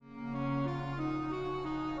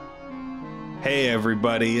Hey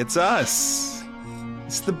everybody, it's us.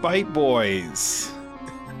 It's the Bite Boys.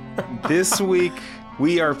 This week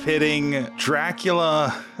we are pitting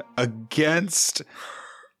Dracula against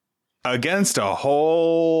a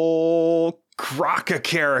whole crock of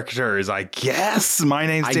characters, I guess. My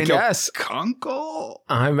name's Daniel Kunkel.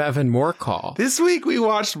 I'm Evan Moorcall. This week we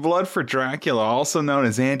watched Blood for Dracula, also known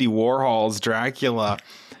as Andy Warhol's Dracula.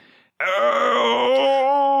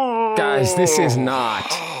 Oh, guys, this is not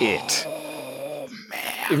it.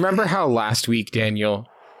 Remember how last week, Daniel,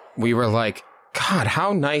 we were like, God,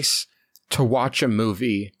 how nice to watch a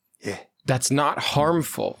movie that's not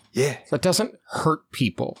harmful. That doesn't hurt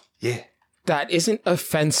people. That isn't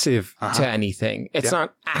offensive to anything. It's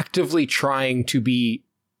not actively trying to be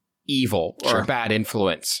evil or a bad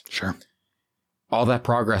influence. Sure. All that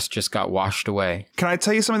progress just got washed away. Can I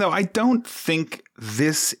tell you something, though? I don't think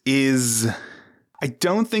this is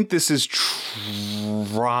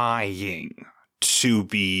trying to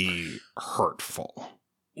be hurtlike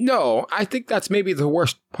No, I think that's maybe the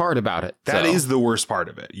worst part about it. That is the worst part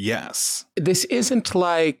of it. Yes. This isn't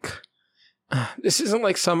like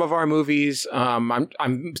some of our movies. I'm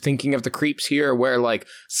thinking of The Creeps here, where like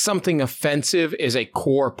something offensive is a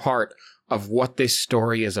core part of what this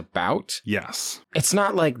story is about. Yes. It's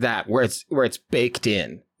not like that where it's baked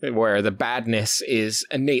in, where the badness is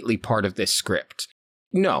innately part of this script.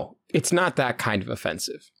 No, it's not that kind of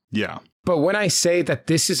offensive. Yeah. But when I say that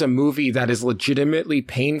this is a movie that is legitimately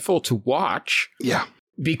painful to watch,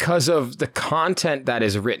 because of the content that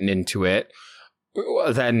is written into it,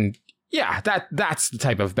 then that's the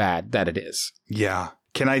type of bad that it is. Yeah.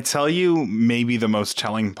 Can I tell you maybe the most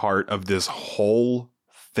telling part of this whole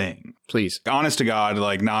thing? Please. Honest to God,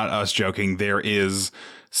 like not us joking, there is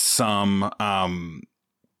some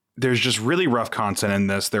there's just really rough content in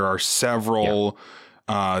this. There are several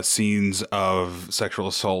scenes of sexual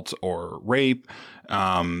assault or rape.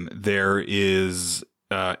 There is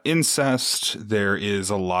incest. There is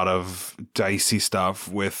a lot of dicey stuff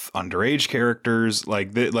with underage characters.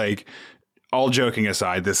 Like all joking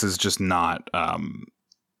aside, this is just not.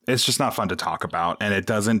 It's just not fun to talk about, and it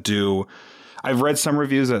doesn't do. I've read some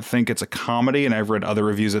reviews that think it's a comedy, and I've read other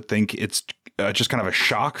reviews that think it's just kind of a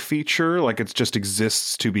shock feature. Like it just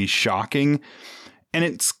exists to be shocking. And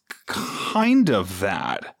it's kind of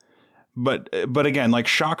that. But again, like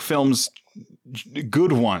shock films,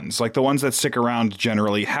 good ones, like the ones that stick around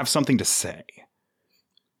generally have something to say.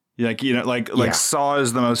 Like, you know, like Saw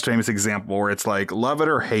is the most famous example where it's like, love it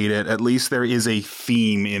or hate it. At least there is a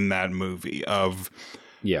theme in that movie of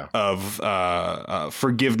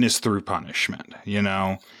forgiveness through punishment, you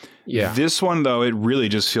know? Yeah. This one, though, it really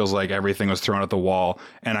just feels like everything was thrown at the wall.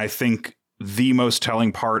 And I think the most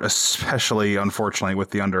telling part, especially, unfortunately, with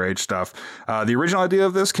the underage stuff, the original idea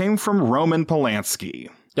of this came from Roman Polanski.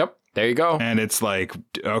 Yep. There you go. And it's like,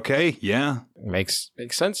 okay, yeah. Makes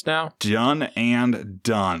sense now. Done and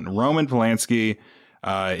done. Roman Polanski,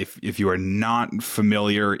 if you are not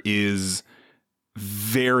familiar, is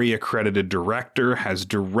very accredited director, has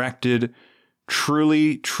directed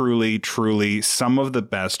truly some of the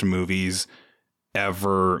best movies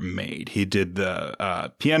ever made. He did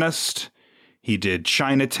The Pianist. He did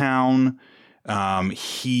Chinatown.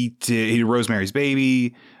 He did Rosemary's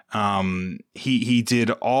Baby. He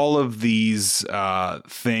did all of these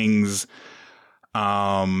things.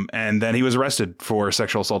 And then he was arrested for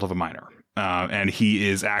sexual assault of a minor. And he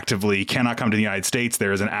is cannot come to the United States.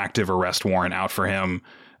 There is an active arrest warrant out for him.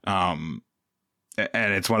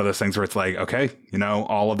 And it's one of those things where it's like, okay, you know,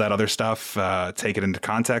 all of that other stuff, take it into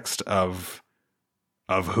context of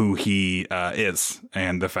who he is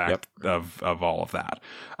and the fact of all of that.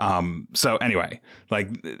 So anyway, like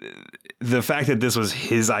the fact that this was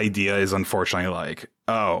his idea is unfortunately like,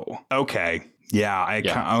 oh, okay. Yeah.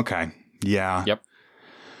 Okay. Yeah. Yep.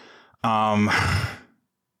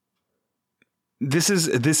 This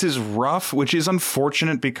is rough, which is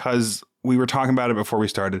unfortunate because we were talking about it before we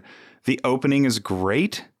started. The opening is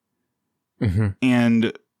great. Mm-hmm.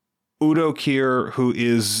 And Udo Kier, who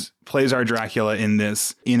plays our Dracula in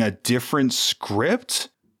this in a different script,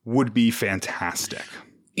 would be fantastic.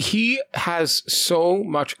 He has so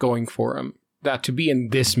much going for him that to be in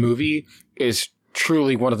this movie is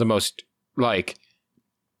truly one of the most like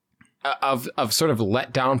of sort of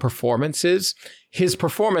let down performances. His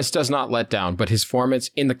performance does not let down, but his performance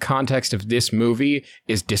in the context of this movie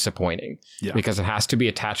is disappointing because it has to be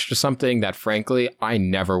attached to something that, frankly, I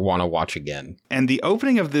never want to watch again. And the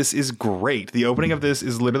opening of this is great. The opening of this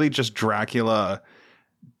is literally just Dracula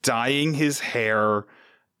dyeing his hair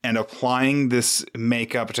and applying this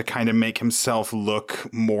makeup to kind of make himself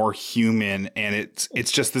look more human. And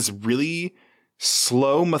it's just this really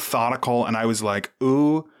slow, methodical, and I was like,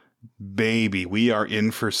 ooh, baby, we are in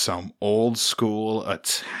for some old school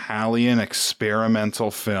Italian experimental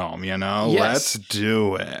film, you know? Yes. Let's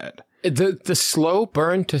do it. The slow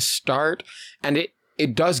burn to start, and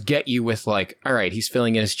it does get you with like, all right, he's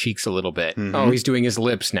filling in his cheeks a little bit. Mm-hmm. Oh, he's doing his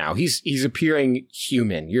lips now. He's appearing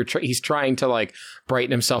human. He's trying to like brighten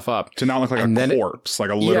himself up to not look like a corpse, like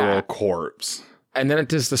a literal corpse. And then it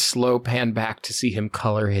does the slow pan back to see him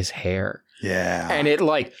color his hair. Yeah, and it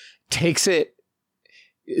like takes it.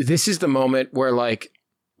 This is the moment where like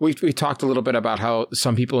we talked a little bit about how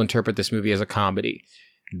some people interpret this movie as a comedy.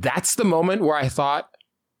 That's the moment where I thought,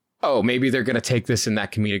 oh, maybe they're going to take this in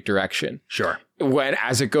that comedic direction. Sure. When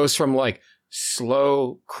as it goes from like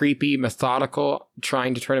slow, creepy, methodical,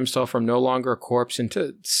 trying to turn himself from no longer a corpse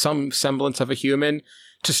into some semblance of a human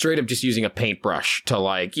to straight up just using a paintbrush to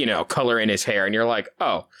like, you know, color in his hair. And you're like,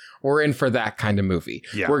 oh, we're in for that kind of movie.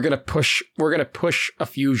 Yeah. We're going to push a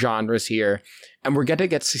few genres here, and we're going to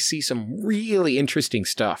get to see some really interesting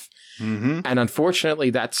stuff. Mm-hmm. And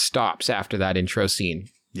unfortunately that stops after that intro scene.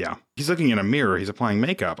 Yeah. He's looking in a mirror. He's applying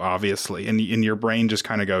makeup, obviously. And your brain just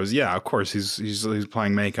kind of goes, yeah, of course. He's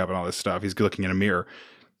applying makeup and all this stuff. He's looking in a mirror.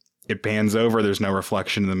 It pans over. There's no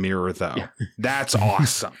reflection in the mirror, though. Yeah. That's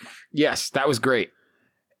awesome. Yes, that was great.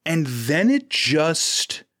 And then it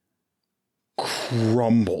just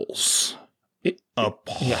crumbles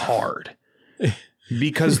apart. Yeah.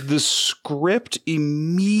 Because the script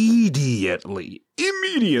immediately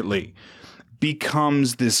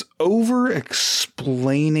becomes this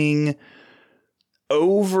over-explaining,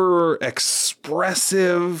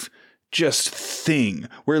 over-expressive just thing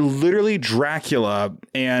where literally Dracula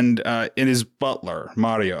and his butler,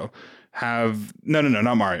 Mario, have... No,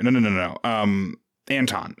 not Mario. No.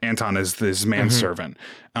 Anton. Anton is this manservant,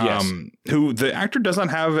 who the actor does not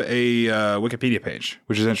have a Wikipedia page,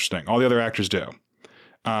 which is interesting. All the other actors do.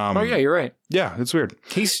 Oh, yeah, you're right. Yeah, it's weird.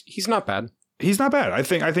 He's not bad. He's not bad. I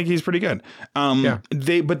think he's pretty good.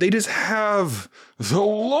 They just have the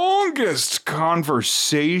longest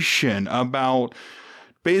conversation about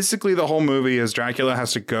basically the whole movie as Dracula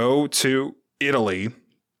has to go to Italy,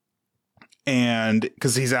 and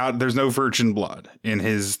because he's out, there's no virgin blood in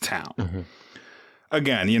his town. Mm-hmm.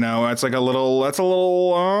 Again, you know, that's a little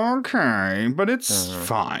okay, but it's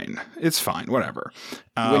fine. It's fine. Whatever.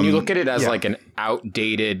 When you look at it as like an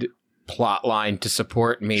outdated plot line to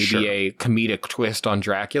support maybe a comedic twist on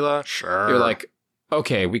Dracula, you're like,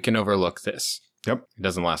 okay, we can overlook this. Yep. It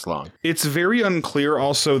doesn't last long. It's very unclear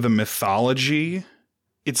also the mythology.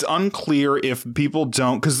 It's unclear if people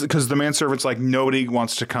don't, because the manservant's like, nobody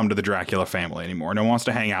wants to come to the Dracula family anymore. No one wants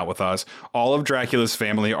to hang out with us. All of Dracula's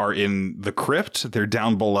family are in the crypt. They're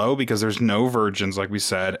down below because there's no virgins, like we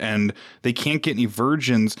said, and they can't get any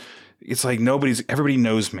virgins. It's like everybody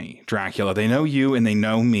knows me, Dracula. They know you and they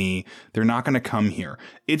know me. They're not going to come here.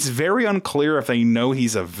 It's very unclear if they know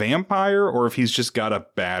he's a vampire or if he's just got a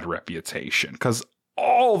bad reputation, because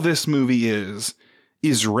all this movie is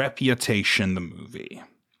Reputation, the movie.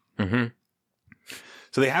 Mm-hmm.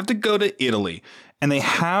 So they have to go to Italy, and they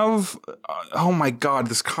have, oh my God,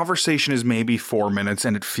 this conversation is maybe 4 minutes,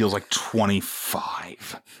 and it feels like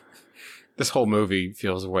 25. This whole movie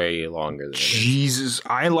feels way longer than Jesus.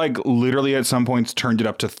 I like literally at some points turned it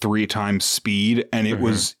up to 3 times speed, and it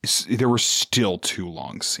was, there were still too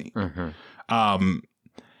long scenes. Mm-hmm.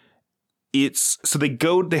 So they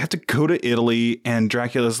have to go to Italy, and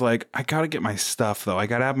Dracula's like, I gotta get my stuff though. I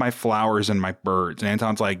gotta have my flowers and my birds. And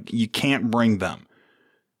Anton's like, you can't bring them.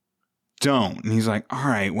 Don't. And he's like, all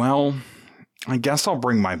right, well, I guess I'll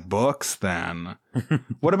bring my books then.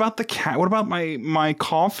 What about the cat? What about my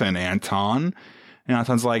coffin, Anton? And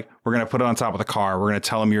Anton's like, we're going to put it on top of the car. We're going to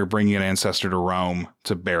tell him you're bringing an ancestor to Rome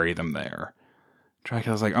to bury them there.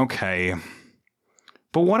 Dracula's like, okay.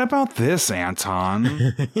 But what about this, Anton?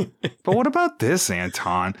 And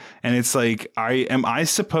it's like, am I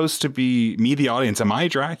supposed to be, me, the audience, am I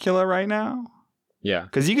Dracula right now? Yeah.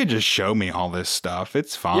 Because you could just show me all this stuff.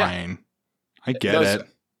 It's fine. Yeah. I get it.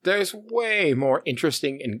 There's way more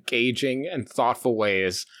interesting, engaging, and thoughtful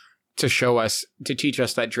ways to teach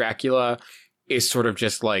us that Dracula is sort of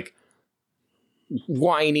just like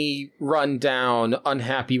whiny, run down,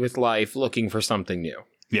 unhappy with life, looking for something new.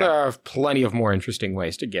 Yeah. There are plenty of more interesting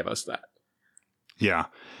ways to give us that. Yeah.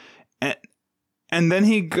 And then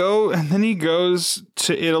he goes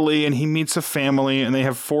to Italy and he meets a family and they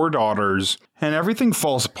have 4 daughters and everything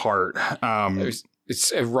falls apart.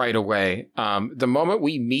 It's right away. The moment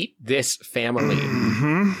we meet this family.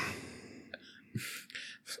 Mm-hmm.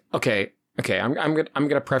 Okay. I'm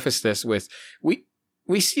gonna preface this with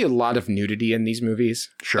we see a lot of nudity in these movies,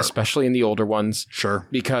 Sure. especially in the older ones. Sure.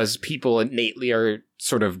 Because people innately are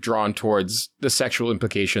sort of drawn towards the sexual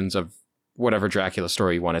implications of whatever Dracula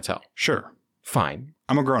story you want to tell. Sure. Fine.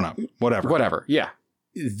 I'm a grown-up. Whatever. Whatever. Yeah.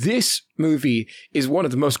 This movie is one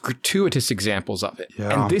of the most gratuitous examples of it.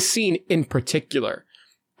 Yeah. And this scene in particular,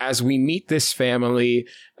 as we meet this family,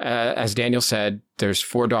 as Daniel said, there's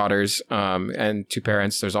 4 daughters and 2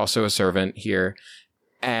 parents. There's also a servant here.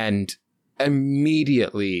 And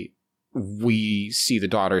immediately we see the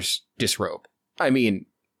daughters disrobe. I mean,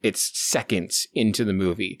 it's seconds into the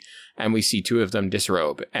movie and we see 2 of them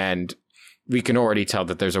disrobe. And we can already tell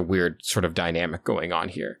that there's a weird sort of dynamic going on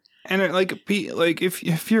here. And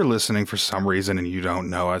if you're listening for some reason and you don't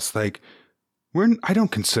know us, I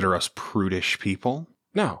don't consider us prudish people.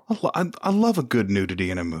 No. I love a good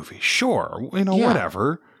nudity in a movie. Sure.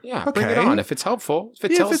 Whatever. Yeah. Okay. Bring it on. If it's helpful,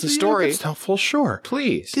 if it tells the story. If it's helpful, sure.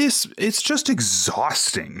 Please. It's just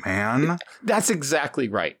exhausting, man. That's exactly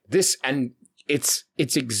right. It's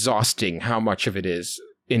exhausting how much of it is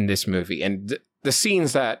in this movie. And the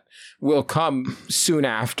scenes that will come soon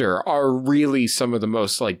after are really some of the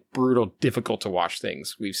most brutal, difficult to watch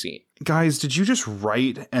things we've seen. Guys, did you just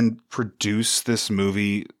write and produce this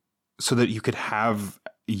movie so that you could have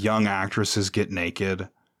young actresses get naked?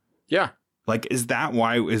 Yeah. Is that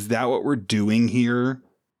what we're doing here?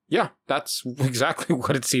 Yeah, that's exactly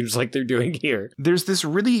what it seems like they're doing here. There's this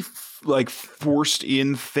really forced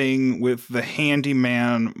in thing with the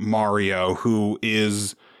handyman Mario, who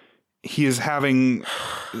is having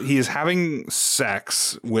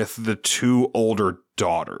sex with the 2 older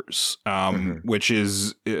daughters, which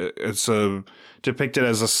is depicted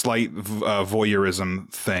as a slight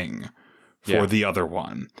voyeurism thing for the other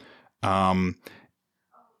one.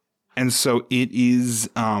 And so it is,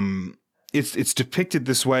 it's depicted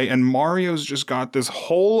this way. And Mario's just got this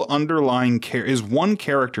whole underlying his one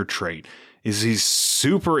character trait is he's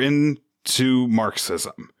super into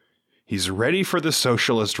Marxism. He's ready for the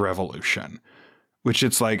socialist revolution, which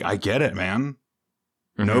it's I get it, man.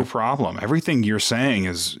 No problem. Everything you're saying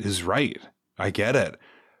is right. I get it.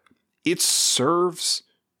 It serves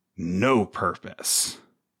no purpose.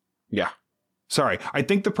 Yeah. Sorry, I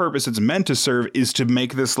think the purpose it's meant to serve is to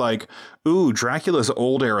make this ooh, Dracula's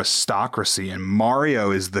old aristocracy and Mario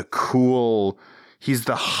is he's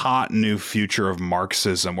the hot new future of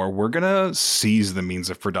Marxism where we're going to seize the means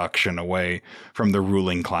of production away from the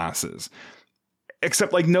ruling classes.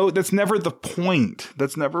 Except no, that's never the point.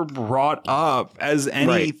 That's never brought up as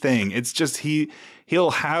anything. Right. It's just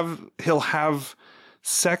he'll have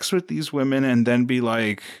sex with these women and then be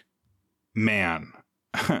man,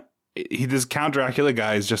 this Count Dracula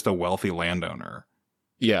guy is just a wealthy landowner.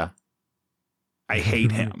 Yeah. I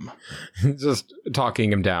hate him. Just talking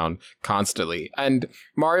him down constantly. And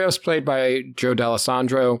Mario's played by Joe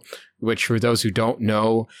D'Alessandro, which for those who don't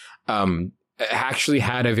know, actually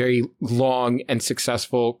had a very long and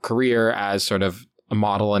successful career as sort of a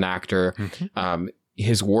model and actor. Mm-hmm.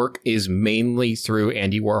 His work is mainly through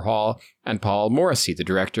Andy Warhol and Paul Morrissey, the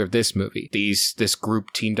director of this movie. This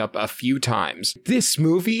group teamed up a few times. This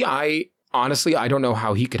movie, I don't know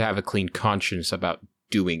how he could have a clean conscience about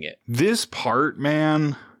doing it. This part,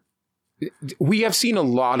 man. We have seen a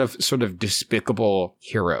lot of sort of despicable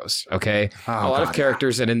heroes, okay? A lot of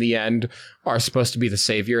characters that in the end are supposed to be the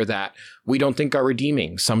savior that we don't think are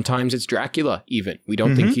redeeming. Sometimes it's Dracula, even. We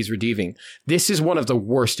don't think he's redeeming. This is one of the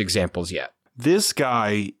worst examples yet. This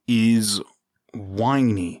guy is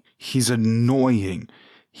whiny. He's annoying.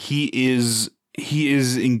 He is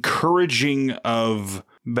encouraging of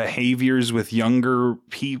behaviors with younger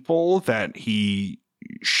people that he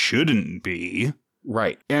shouldn't be.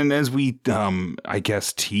 Right. And as we, I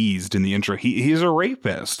guess, teased in the intro, he's a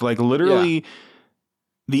rapist. Literally,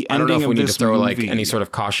 the ending of this movie. I don't know if we need to throw any sort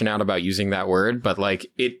of caution out about using that word, but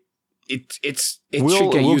it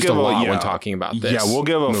should get used a lot when talking about this. Yeah, we'll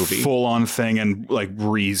give a movie. Full on thing and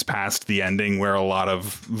breeze past the ending where a lot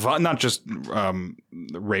of not just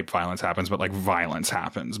rape violence happens, but violence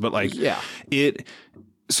happens. But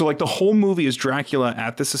So the whole movie is Dracula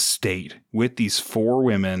at this estate with these 4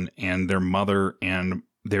 women and their mother and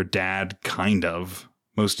their dad, kind of.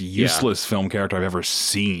 Most useless film character I've ever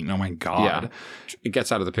seen. Oh my God. Yeah. It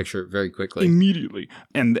gets out of the picture very quickly. Immediately.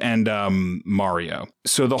 And Mario.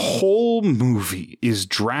 So the whole movie is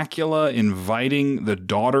Dracula inviting the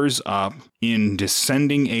daughters up in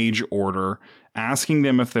descending age order, asking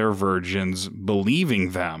them if they're virgins,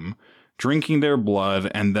 believing them, drinking their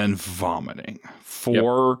blood, and then vomiting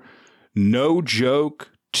for no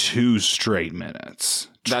joke 2 straight minutes.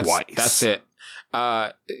 Twice. That's it.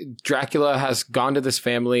 Dracula has gone to this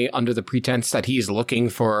family under the pretense that he's looking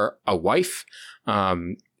for a wife.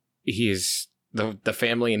 The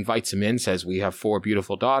family invites him in, says, we have 4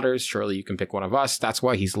 beautiful daughters. Surely you can pick one of us. That's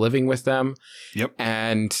why he's living with them. Yep.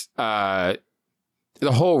 And the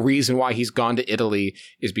whole reason why he's gone to Italy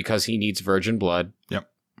is because he needs virgin blood. Yep.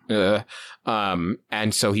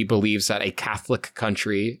 And so he believes that a Catholic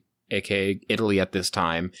country, aka Italy at this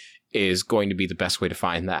time, is going to be the best way to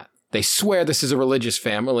find that. They swear this is a religious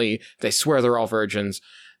family. They swear they're all virgins.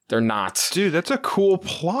 They're not. Dude, that's a cool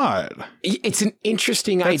plot. It's an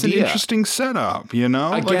interesting idea. That's an interesting setup, you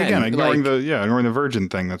know? Again, ignoring the virgin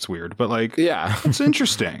thing, that's weird. But it's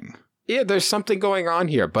interesting. Yeah, there's something going on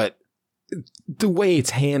here, but the way it's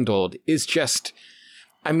handled is just,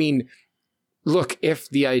 I mean, look, if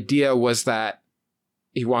the idea was that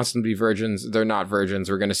he wants them to be virgins, they're not virgins.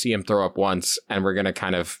 We're going to see him throw up once, and we're going to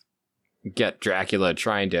kind of get Dracula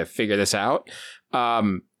trying to figure this out.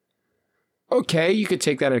 Okay, you could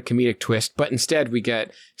take that in a comedic twist, but instead we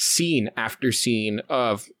get scene after scene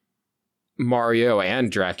of Mario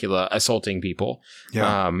and Dracula assaulting people.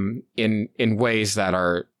 Yeah. In ways that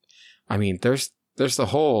are, I mean, there's the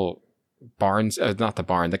whole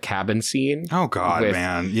the cabin scene. Oh God,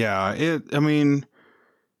 man. Yeah.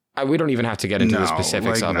 We don't even have to get into the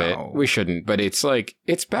specifics of it. We shouldn't, but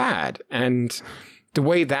it's bad. And the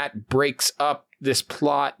way that breaks up this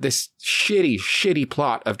plot, this shitty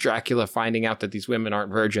plot of Dracula finding out that these women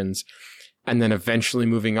aren't virgins, and then eventually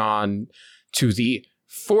moving on to the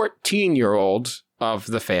 14-year-old of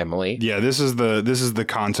the family. Yeah, this is the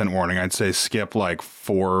content warning. I'd say skip 4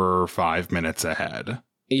 or 5 minutes ahead.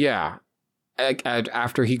 Yeah.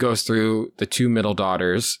 After he goes through the 2 middle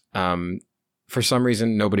daughters, for some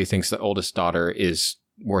reason, nobody thinks the oldest daughter is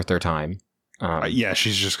worth their time. Yeah,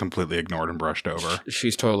 she's just completely ignored and brushed over.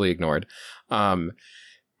 She's totally ignored.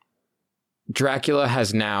 Dracula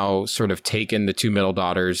has now sort of taken the 2 middle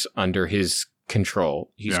daughters under his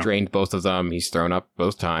control. He's drained both of them. He's thrown up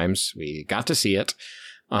both times. We got to see it.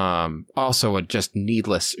 Also, a just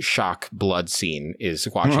needless shock blood scene is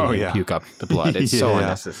watching him puke up the blood. It's so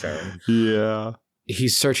unnecessary. Yeah.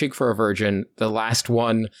 He's searching for a virgin. The last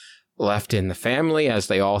one left in the family, as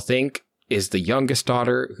they all think, is the youngest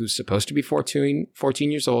daughter, who's supposed to be 14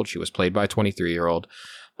 years old. She was played by a 23-year-old.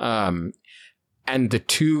 And the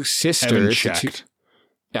 2 sisters...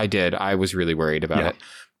 I did. I was really worried about it.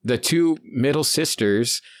 The 2 middle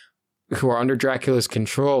sisters, who are under Dracula's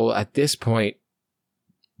control at this point,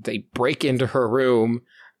 they break into her room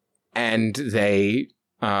and they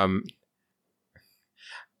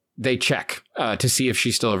check to see if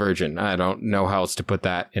she's still a virgin. I don't know how else to put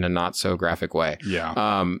that in a not so graphic way.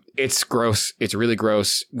 Yeah. It's gross. It's really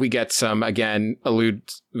gross. We get some, again,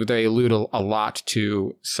 they allude a lot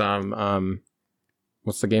to some,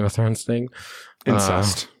 what's the Game of Thrones thing?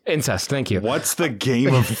 Incest. Incest, thank you. What's the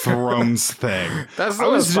Game of Thrones thing? I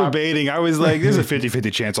was debating. I was like, there's a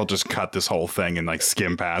 50-50 chance I'll just cut this whole thing and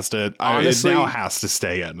skim past it. Honestly, it now has to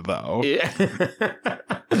stay in, though. Yeah.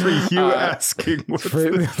 For you asking what's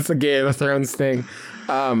the Game of Thrones thing.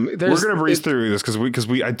 We're gonna breeze through this because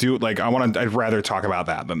I'd rather talk about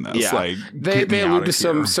that than this. Yeah. They allude to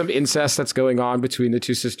some incest that's going on between the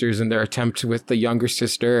 2 sisters and their attempt with the younger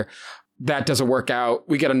sister. That doesn't work out.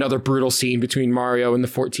 We get another brutal scene between Mario and the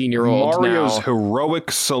 14-year-old. Mario's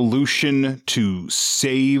heroic solution to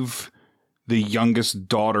save the youngest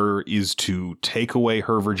daughter is to take away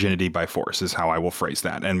her virginity by force, is how I will phrase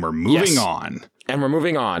that. And we're moving on.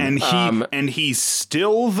 And he's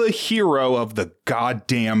still the hero of the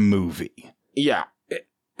goddamn movie. Yeah.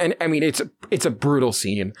 And I mean, it's a brutal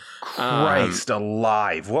scene. Christ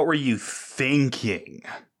alive. What were you thinking?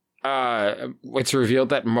 It's revealed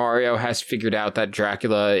that Mario has figured out that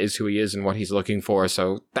Dracula is who he is and what he's looking for,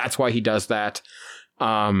 so that's why he does that.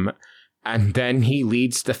 And then he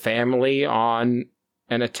leads the family on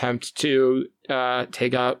an attempt to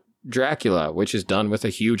take out Dracula, which is done with a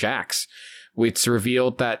huge axe. It's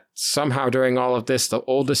revealed that somehow during all of this, the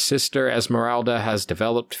oldest sister, Esmeralda, has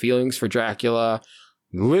developed feelings for Dracula.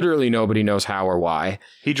 Literally nobody knows how or why.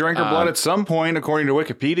 He drank her blood at some point, according to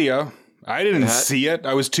Wikipedia. I didn't see it.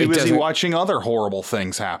 I was too busy watching other horrible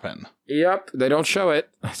things happen. Yep, they don't show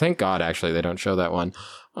it. Thank God, actually, they don't show that one.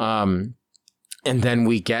 And then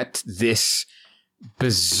we get this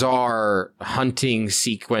bizarre hunting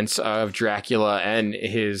sequence of Dracula and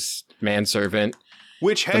his manservant.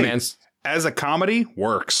 Which, hey, as a comedy,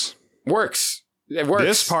 works. It works.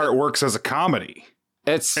 This part works as a comedy.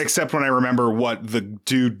 Except when I remember what the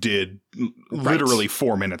dude did literally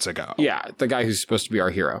 4 minutes ago. Yeah, the guy who's supposed to be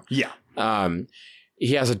our hero. Yeah.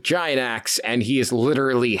 He has a giant axe and he is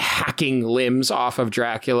literally hacking limbs off of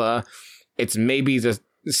Dracula. It's maybe the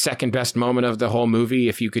second best moment of the whole movie,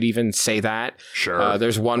 if you could even say that. Sure.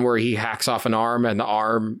 There's one where he hacks off an arm and the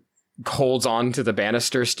arm holds on to the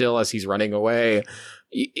banister still as he's running away.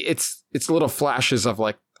 It's little flashes of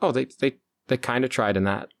like, oh, they kind of tried in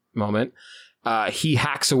that moment. He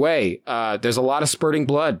hacks away. There's a lot of spurting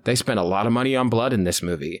blood. They spent a lot of money on blood in this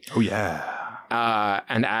movie. Oh, yeah.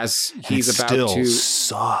 And as he's still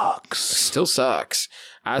sucks.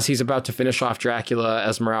 As he's about to finish off Dracula,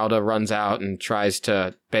 Esmeralda runs out and tries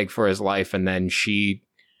to beg for his life, and then she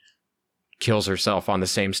kills herself on the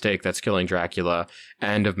same stake that's killing Dracula.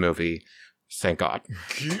 End of movie. Thank God.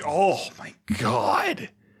 Oh my God.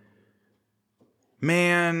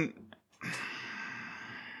 Man.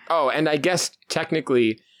 Oh, and I guess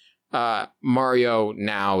technically Mario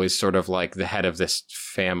now is sort of like the head of this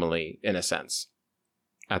family in a sense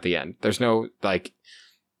at the end. There's no like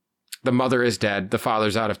the mother is dead. The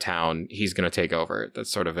father's out of town. He's going to take over.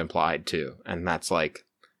 That's sort of implied too. And that's like.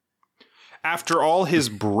 After all his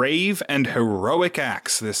brave and heroic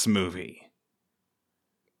acts this movie.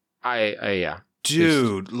 Yeah.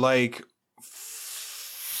 Dude, like,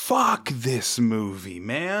 fuck this movie,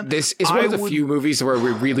 man. This is one of the few movies where we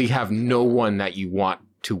really have no one that you want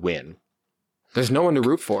to win. There's no one to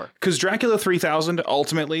root for. Because Dracula 3000,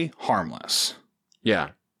 ultimately, harmless. Yeah.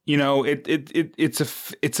 You know, it's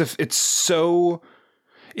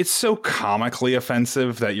so comically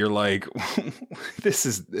offensive that you're like, this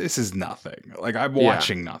is nothing. Like, I'm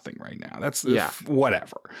watching nothing right now. That's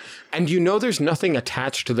whatever. And you know, there's nothing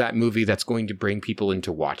attached to that movie that's going to bring people in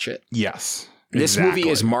to watch it. Yes. This movie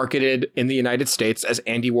is marketed in the United States as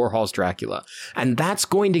Andy Warhol's Dracula, and that's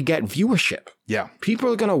going to get viewership. Yeah. People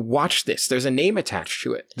are going to watch this. There's a name attached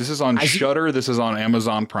to it. This is on Shudder. This is on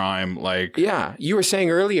Amazon Prime. Like, yeah, you were saying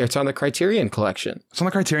earlier, it's on the Criterion Collection. It's on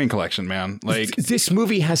the Criterion Collection, man. Like, this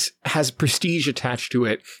movie has prestige attached to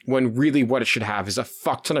it when really what it should have is a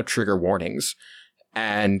fuck ton of trigger warnings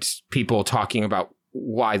and people talking about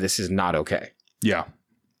why this is not okay. Yeah.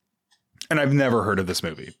 And I've never heard of this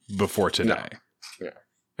movie before today. No. Yeah.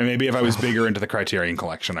 And maybe if I was bigger into the Criterion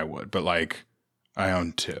Collection, I would. But like, I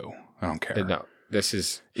own 2. I don't care. No, this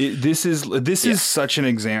is such an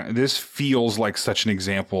example. This feels like such an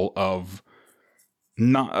example of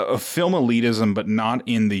not a film elitism, but not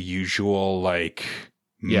in the usual like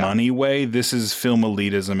money way. This is film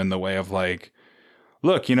elitism in the way of like,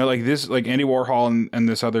 look, you know, like this, like Andy Warhol and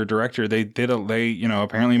this other director, they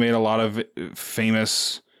apparently made a lot of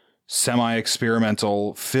famous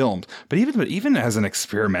semi-experimental films. But even as an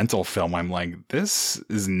experimental film, I'm like, this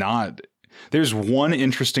is not. There's one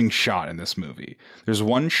interesting shot in this movie. There's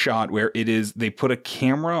one shot where they put a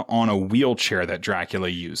camera on a wheelchair that Dracula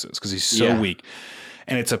uses because he's so weak.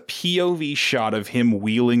 And it's a POV shot of him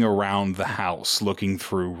wheeling around the house looking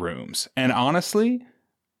through rooms. And honestly,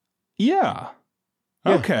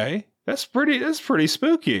 okay. That's pretty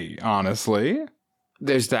spooky, honly.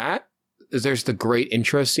 There's that. There's the great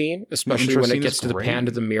intro scene, especially when it gets to the pan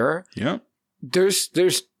to the mirror. Yeah. There's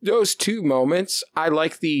those two moments. I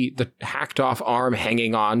like the hacked off arm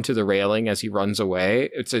hanging on to the railing as he runs away.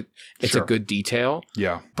 It's a good detail.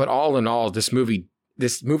 Yeah. But all in all, this movie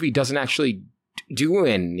doesn't actually do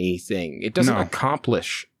anything. It doesn't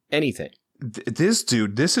accomplish anything. This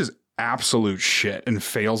is absolute shit and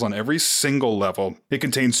fails on every single level. It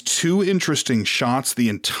contains 2 interesting shots the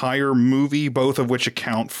entire movie, both of which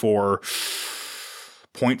account for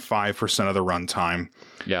 0.5% of the runtime.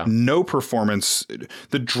 Yeah. No performance.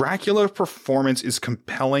 The Dracula performance is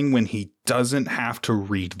compelling when he doesn't have to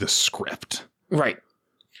read the script. Right.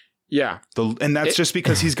 Yeah. And that's just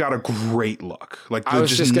because he's got a great look. Like,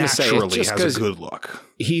 just naturally has a good look.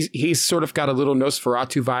 He's sort of got a little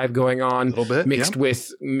Nosferatu vibe going on, a little bit, mixed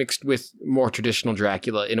with more traditional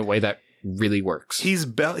Dracula in a way that really works. He's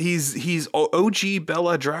OG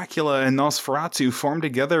Bela Dracula and Nosferatu formed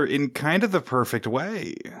together in kind of the perfect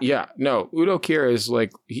way. Yeah. No, Udo Kier is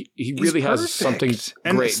like he really has something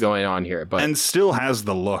great going on here, but and still has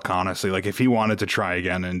the look. Honestly, like if he wanted to try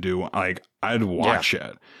again and do like, I'd watch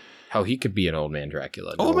it. How he could be an old man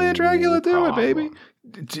Dracula. Old man Dracula, do it, baby.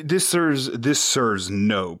 This serves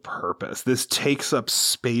no purpose. This takes up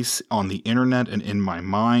space on the internet and in my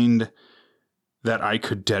mind that I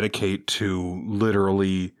could dedicate to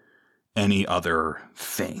literally any other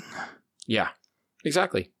thing. Yeah,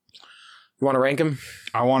 exactly. You want to rank him?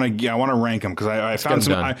 I want to rank him because I found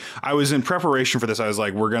some. I was in preparation for this. I was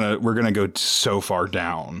like, we're gonna go so far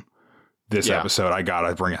down this episode. I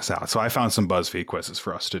gotta bring us out. So I found some BuzzFeed quizzes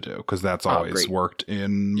for us to do because that's always worked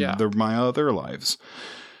in my other lives.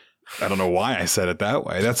 I don't know why I said it that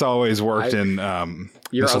way. That's always worked in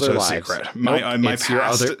your other lives. Secret. My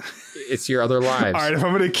past. It's your other lives. All right, if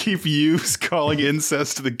I'm going to keep you calling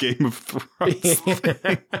incest the Game of Thrones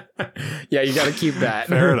thing. Yeah, you got to keep that.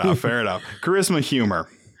 Fair enough. Charisma, humor.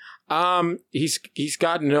 He's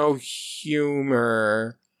got no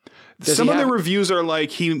humor. Some of the reviews are like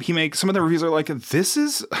this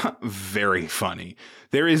is very funny.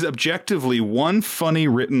 There is objectively one funny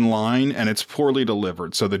written line and it's poorly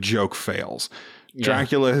delivered, so the joke fails. Yeah.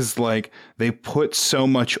 Dracula is like, they put so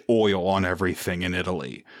much oil on everything in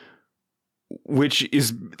Italy, which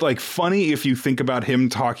is like funny if you think about him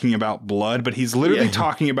talking about blood, but he's literally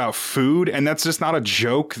talking about food, and that's just not a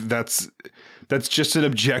joke. That's just an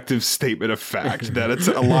objective statement of fact that it's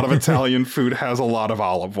a lot of Italian food has a lot of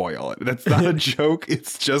olive oil. That's not a joke.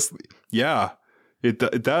 It's just,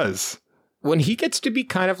 it does. When he gets to be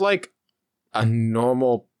kind of like a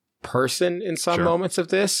normal person in some moments of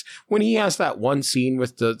this, when he has that one scene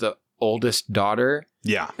with the oldest daughter,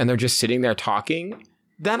 and they're just sitting there talking,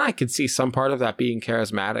 then I could see some part of that being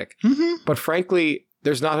charismatic. Mm-hmm. But frankly,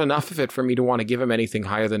 there's not enough of it for me to want to give him anything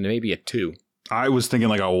higher than maybe a 2. I was thinking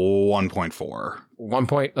like a 1.4.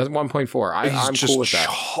 1.4. I'm cool with that.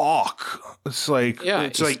 Chalk. It's like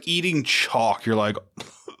it's like eating chalk. You're like,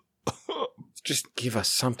 just give us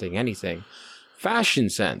something, anything. Fashion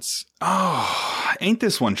sense. Oh, ain't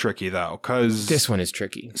this one tricky though? Because this one is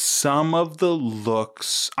tricky. Some of the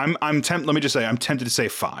looks, let me just say, I'm tempted to say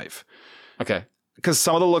 5. Okay. Because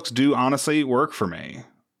some of the looks do honestly work for me.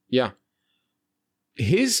 Yeah.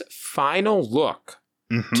 His final look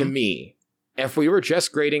to me, if we were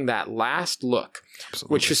just grading that last look,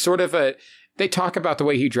 which is sort of they talk about the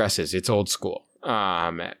way he dresses. It's old school.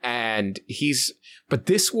 But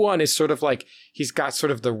this one is sort of like, he's got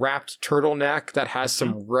sort of the wrapped turtleneck that has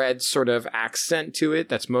some red sort of accent to it.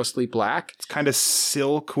 That's mostly black. It's kind of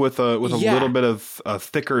silk with a little bit of a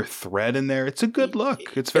thicker thread in there. It's a good look.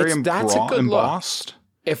 It's very embossed. Look.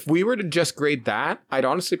 If we were to just grade that, I'd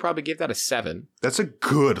honestly probably give that a 7. That's a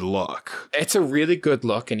good look. It's a really good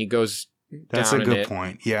look. And he goes That's down a good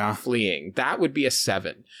point. Yeah. Fleeing. That would be a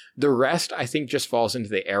 7. The rest, I think, just falls into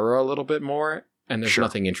the era a little bit more. And there's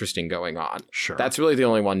nothing interesting going on. Sure. That's really the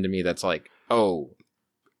only one to me that's like, oh,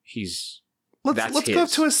 Let's go up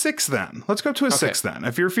to a 6 then. Let's go up to a 6 then.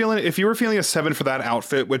 If you were feeling a 7 for that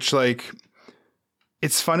outfit, which like,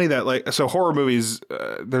 it's funny that like, so horror movies,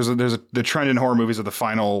 there's the trend in horror movies of the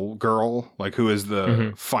final girl, like who is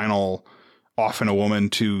the final, often a woman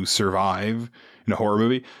to survive in a horror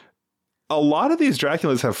movie. A lot of these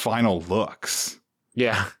Draculas have final looks.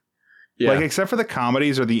 Yeah. Like, except for the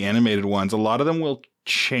comedies or the animated ones, a lot of them will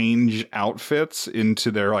change outfits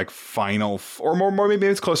into their like final, or more maybe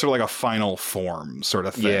it's closer to like a final form sort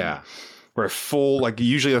of thing. Yeah. Where full, like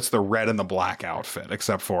usually that's the red and the black outfit,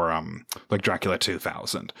 except for like Dracula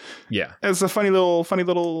 2000. Yeah. It's a funny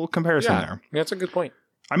little comparison there. Yeah, that's a good point.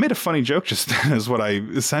 I made a funny joke just then, is what I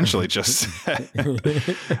essentially just said.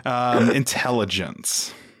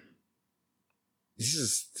 Intelligence.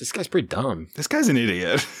 This guy's pretty dumb. This guy's an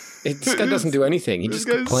idiot. This guy doesn't do anything. He just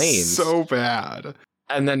complains. So bad.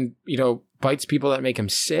 And then, bites people that make him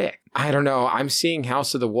sick. I don't know. I'm seeing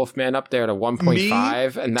House of the Wolfman up there at a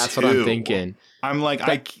 1.5, and that's what I'm thinking. I'm like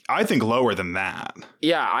I think lower than that.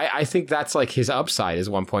 Yeah, I think that's like his upside is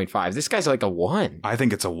 1.5. This guy's like a 1. I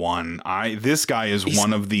think it's a 1. This guy is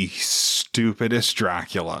one of the stupidest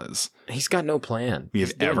Draculas. He's got no plan. We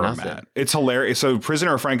have ever met. It's hilarious. So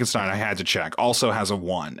Prisoner of Frankenstein, I had to check, also has a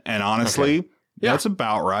 1. And honestly, that's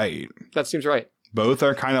about right. That seems right. Both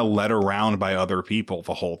are kind of led around by other people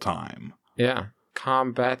the whole time. Yeah.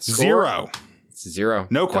 Combat score? 0. It's 0.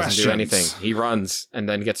 No questions. Doesn't do anything. He runs and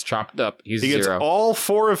then gets chopped up. He 0. Gets all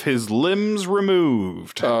 4 of his limbs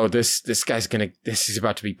removed. Oh, this guy's this is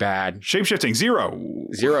about to be bad. Shapeshifting, 0.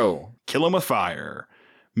 0. Kill him with fire.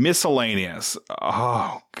 Miscellaneous.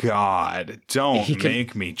 Oh, God. Don't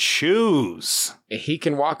make me choose. He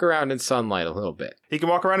can walk around in sunlight a little bit. He can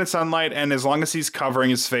walk around in sunlight, and as long as he's covering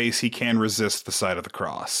his face, he can resist the sight of the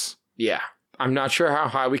cross. Yeah. I'm not sure how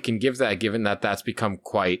high we can give that, given that that's become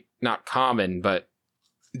quite, not common, but...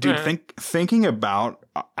 Dude, thinking about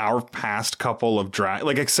our past couple of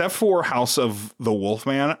except for House of the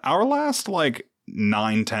Wolfman, our last, 9-10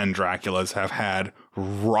 Draculas have had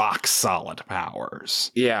rock solid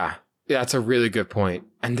powers. Yeah, that's a really good point.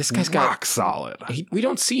 And this guy's got rock solid. We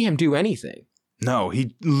don't see him do anything. No,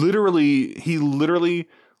 he literally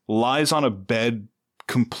lies on a bed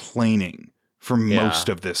complaining for most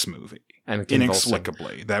of this movie. And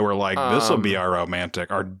inexplicably. They were like, this will be our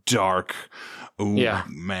romantic, our dark. Ooh,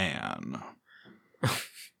 man.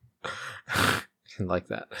 I like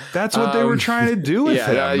that. That's what they were trying to do with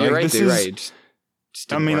him. Yeah, you're right. You're right.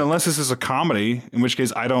 Unless this is a comedy, in which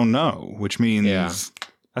case I don't know, which means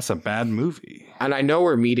That's a bad movie. And I know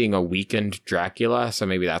we're meeting a weakened Dracula, so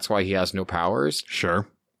maybe that's why he has no powers. Sure.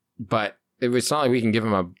 But it's not like we can give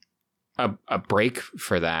him a break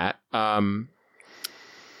for that. I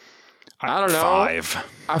don't know. 5.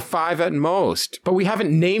 A 5 at most. But we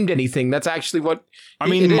haven't named anything. That's actually what I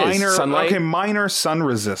mean, minor sunlight. Okay, minor sun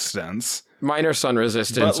resistance. Minor sun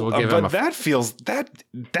resistance. We'll give him but that feels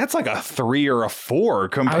that's like a 3 or a 4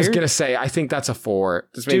 compared. I was gonna say, I think that's a 4.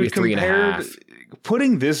 It's maybe 3.5.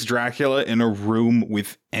 Putting this Dracula in a room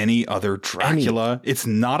with any other Dracula, it's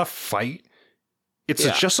not a fight. It's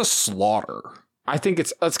just a slaughter. I think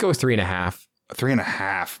let's go with 3.5.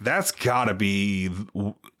 3.5. That's gotta be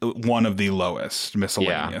one of the lowest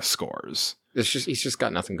miscellaneous scores. He's just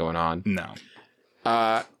got nothing going on. No.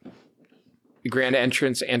 Grand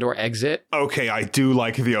entrance and or exit. Okay, I do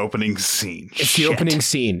like the opening scene. It's the opening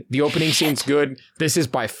scene. The opening scene's good. This is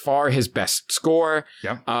by far his best score.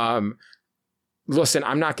 Yeah. Listen,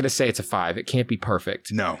 I'm not going to say it's a 5. It can't be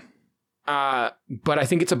perfect. No. But I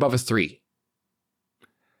think it's above a 3.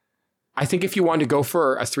 I think if you wanted to go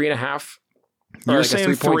for a 3.5, you're like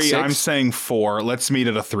saying 3. 3.6, I'm saying 4. Let's meet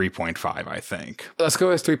at a 3.5. I think. Let's go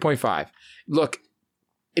with 3.5. Look.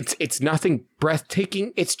 It's nothing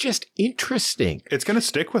breathtaking. It's just interesting. It's going to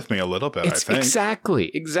stick with me a little bit, I think.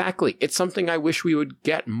 Exactly. It's something I wish we would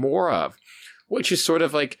get more of, which is sort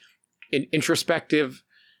of like an introspective,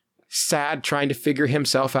 sad, trying to figure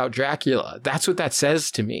himself out Dracula. That's what that says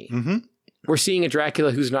to me. Mm-hmm. We're seeing a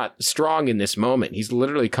Dracula who's not strong in this moment. He's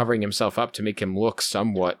literally covering himself up to make him look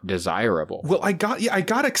somewhat desirable. Well, I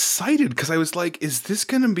got excited because I was like, is this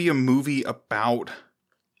going to be a movie about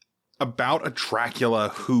a Dracula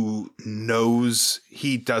who knows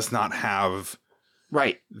he does not have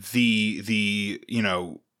the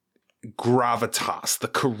gravitas, the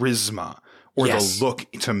charisma, or the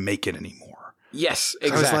look to make it anymore. Yes,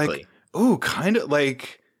 exactly. So I was like, ooh, kind of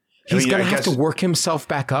like he's gonna have to work himself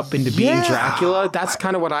back up into being Dracula. That's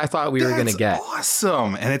kind of what I thought we were gonna get.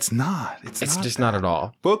 Awesome, and it's not. It's just not at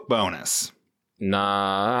all. Book bonus.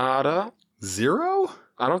 Nada. 0.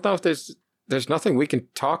 I don't know if there's nothing we can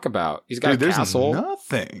talk about. He's got a castle. There's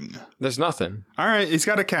nothing. There's nothing. All right, he's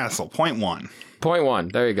got a castle. 0.1.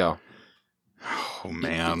 0.1. There you go. Oh,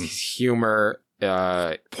 man. Humor.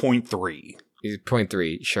 0.3. He's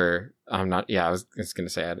 0.3. Sure. I'm not. Yeah, I was going to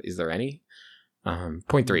say, is there any?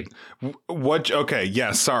 0.3. What? Okay.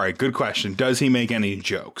 Yeah. Sorry. Good question. Does he make any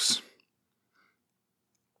jokes?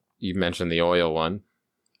 You mentioned the oil one.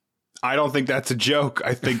 I don't think that's a joke.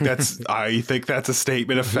 I think that's a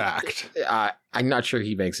statement of fact. I'm not sure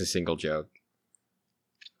he makes a single joke.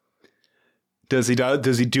 Does he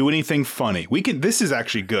do anything funny? This is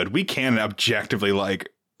actually good. We can objectively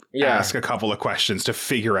ask a couple of questions to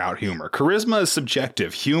figure out humor. Charisma is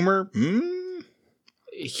subjective. Humor,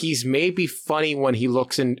 he's maybe funny when he's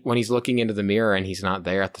looking into the mirror and he's not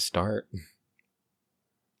there at the start.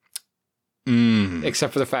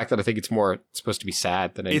 Except for the fact that I think it's supposed to be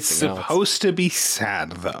sad than anything else. It's supposed to be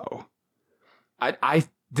sad, though.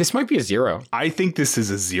 This might be a 0. I think this is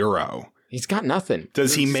a 0. He's got nothing.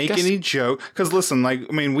 Does he make any joke? Because listen,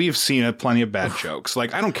 we've seen plenty of bad jokes. I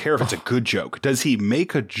don't care if it's a good joke. Does he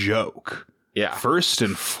make a joke? Yeah. First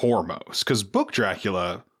and foremost, because Book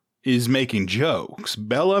Dracula is making jokes.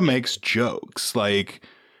 Bella makes jokes.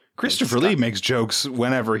 Christopher Lee makes jokes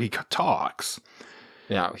whenever he talks.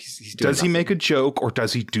 Yeah, he's doing Does he make a joke or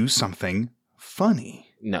does he do something funny?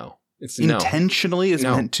 No. It's intentionally is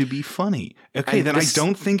meant to be funny. Okay, I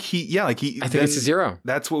don't think I think it's a 0.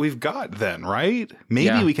 That's what we've got then, right?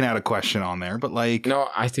 Maybe we can add a question on there, but no,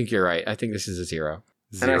 I think you're right. I think this is a 0.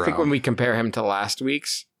 And I think when we compare him to last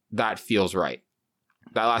week's, that feels right.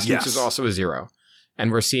 That last week's was also a 0.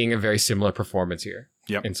 And we're seeing a very similar performance here.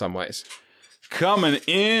 Yep. In some ways. Coming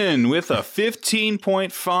in with a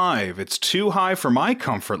 15.5. It's too high for my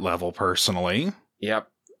comfort level, personally. Yep.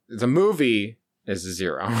 The movie is a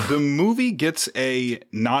 0. The movie gets a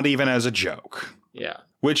not even as a joke. Yeah.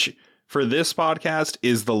 Which, for this podcast,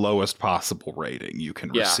 is the lowest possible rating you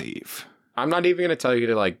can receive. I'm not even going to tell you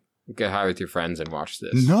to, get high with your friends and watch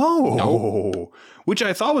this. No. Nope. Which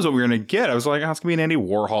I thought was what we were going to get. I was like, it's going to be an Andy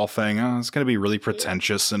Warhol thing. It's going to be really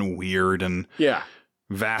pretentious and weird and... Yeah.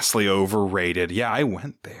 Vastly overrated. Yeah, I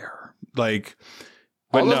went there. But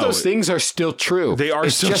all of those things are still true. They are.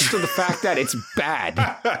 It's just for the fact that it's bad.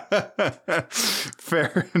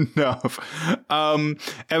 Fair enough.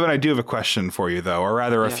 Evan, I do have a question for you, though, or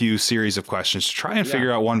rather a few series of questions to try and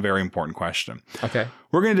figure out one very important question. Okay.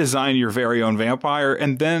 We're going to design your very own vampire,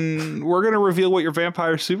 and then we're going to reveal what your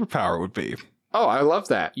vampire superpower would be. Oh, I love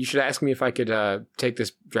that. You should ask me if I could take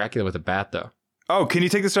this Dracula with a bat, though. Oh, can you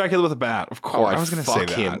take this Dracula with a bat? Of course. I was going to say that.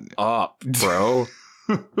 Fuck him up, bro.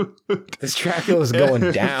 This Dracula's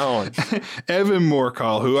going down. Evan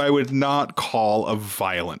Morcall, who I would not call a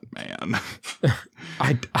violent man.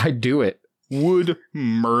 I do it. Would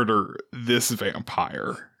murder this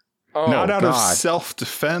vampire. Oh, not out of God.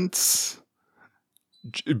 self-defense,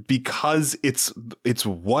 because it's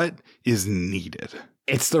what is needed.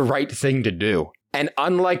 It's the right thing to do. And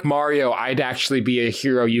unlike Mario, I'd actually be a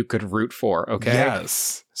hero you could root for, okay?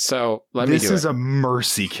 Yes. So let me do it. This is a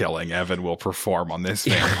mercy killing Evan will perform on this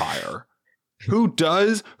vampire. Not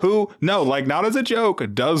as a joke,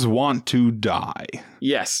 does want to die.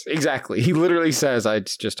 Yes, exactly. He literally says,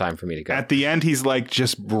 it's just time for me to go. At the end, he's like,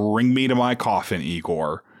 just bring me to my coffin,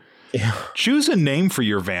 Igor. Yeah. Choose a name for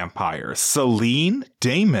your vampire. Celine,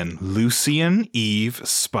 Damon, Lucian, Eve,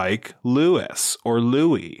 Spike, Lewis, or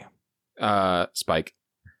Louis. Spike.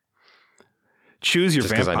 Choose your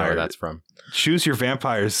Just because vampire. I know where that's from. Choose your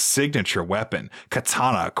vampire's signature weapon.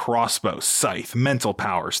 Katana, crossbow, scythe, mental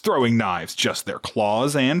powers, throwing knives, just their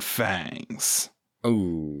claws and fangs.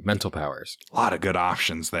 Ooh, mental powers. A lot of good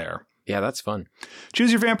options there. Yeah, that's fun.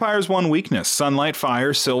 Choose your vampire's one weakness. Sunlight,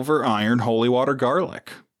 fire, silver, iron, holy water,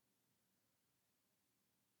 garlic.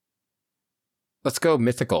 Let's go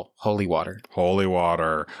mythical, holy water. Holy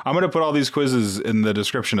water. I'm going to put all these quizzes in the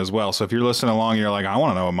description as well. So if you're listening along, you're like, I want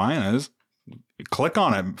to know what mine is. Click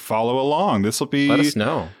on it. Follow along. This will be Let us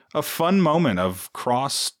know. A fun moment of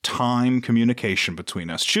cross-time communication between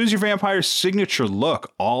us. Choose your vampire's signature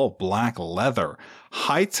look. All black leather.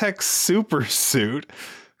 High-tech super suit.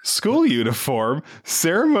 School uniform.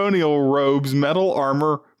 Ceremonial robes. Metal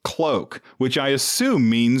armor. Cloak. Which I assume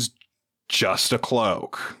means just a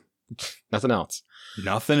cloak. Nothing else.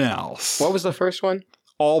 Nothing else. What was the first one?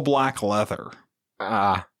 All black leather.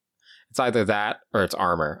 It's either that or it's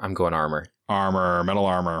armor. I'm going armor. Armor, metal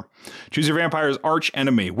armor. Choose your vampire's arch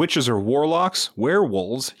enemy. Witches or warlocks,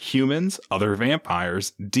 werewolves, humans, other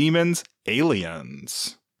vampires, demons,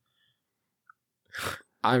 aliens.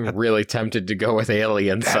 I'm really tempted to go with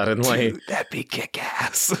aliens suddenly. Dude, that'd be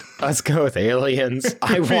kick-ass. Let's go with aliens.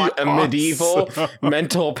 I want a medieval,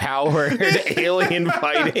 mental powered, alien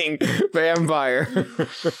fighting vampire.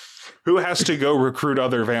 Who has to go recruit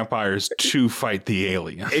other vampires to fight the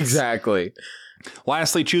aliens? Exactly.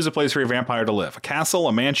 Lastly, choose a place for your vampire to live. A castle,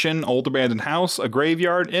 a mansion, old abandoned house, a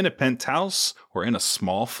graveyard, in a penthouse, or in a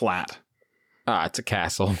small flat. It's a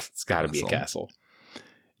castle. It's got to be a castle.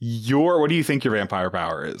 What do you think your vampire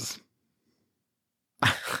power is?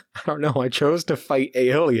 I don't know. I chose to fight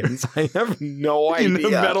aliens. I have no idea. In the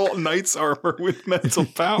metal knight's armor with mental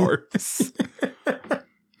powers.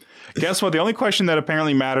 Guess what? The only question that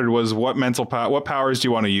apparently mattered was what powers do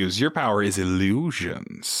you want to use? Your power is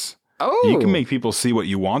illusions. Oh. You can make people see what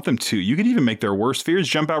you want them to. You can even make their worst fears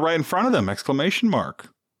jump out right in front of them. Exclamation mark.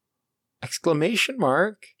 Exclamation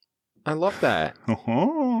mark. I love that.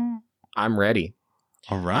 Uh-huh. I'm ready.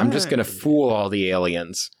 All right. I'm just going to fool all the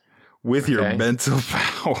aliens. With your mental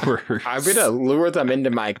powers. I'm going to lure them into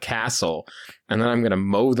my castle, and then I'm going to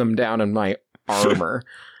mow them down in my armor.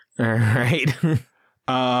 All right. They're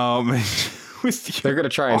going to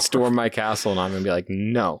try and storm my castle, and I'm going to be like,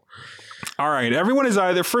 no. All right. Everyone is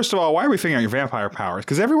either, first of all, why are we figuring out your vampire powers?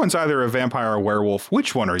 Because everyone's either a vampire or a werewolf.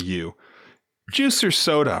 Which one are you? Juice or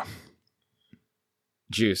soda?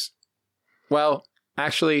 Juice. Well,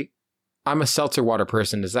 actually, I'm a seltzer water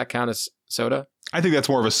person. Does that count as soda? I think that's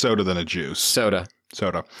more of a soda than a juice. Soda.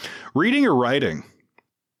 Reading or writing?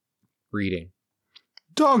 Reading.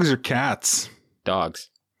 Dogs or cats? Dogs.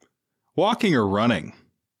 Walking or running?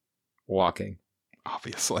 Walking.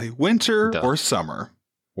 Obviously. Winter or summer?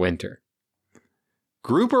 Winter.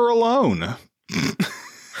 Group or alone?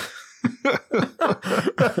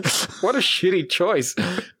 What a shitty choice.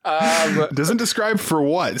 Doesn't describe for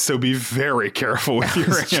what, so be very careful with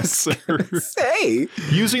your answer. Say.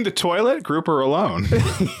 Using the toilet, group or alone?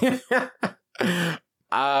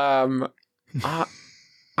 I'm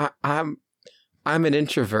an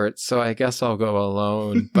introvert, so I guess I'll go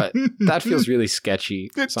alone, but that feels really sketchy.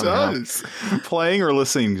 It somehow. does. Playing or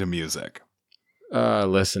listening to music?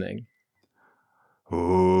 Listening.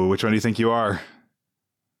 Ooh, which one do you think you are?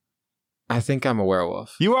 I think I'm a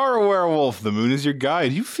werewolf. You are a werewolf. The moon is your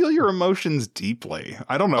guide. You feel your emotions deeply.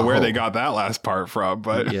 I don't know where they got that last part from,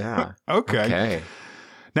 but yeah. Okay.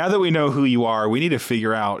 Now that we know who you are, we need to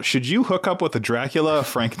figure out, should you hook up with a Dracula, a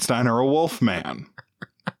Frankenstein, or a Wolfman?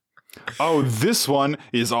 Oh, this one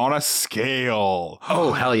is on a scale.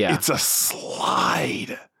 Oh, hell yeah. It's a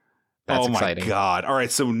slide. That's exciting. My God. All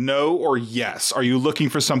right, so no or yes. Are you looking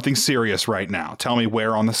for something serious right now? Tell me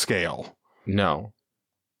where on the scale. No.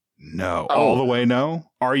 No. All the way no?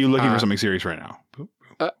 Are you looking for something serious right now?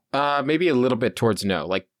 Maybe a little bit towards no.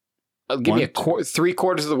 Like Give me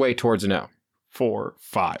 3/4 of the way towards a no. 4,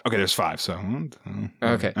 5. Okay, there's 5. So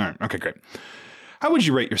okay. All right. Okay, great. How would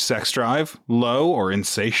you rate your sex drive? Low or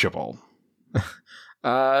insatiable?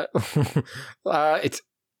 Let's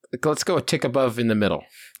go a tick above in the middle.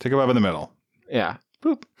 Tick above in the middle. Yeah.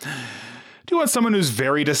 Boop. Do you want someone who's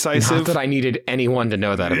very decisive? Not that I needed anyone to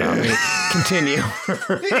know that about me. Continue.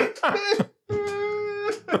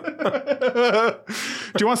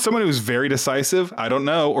 Do you want someone who's very decisive? I don't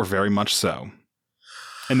know, or very much so.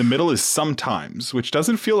 And the middle is sometimes, which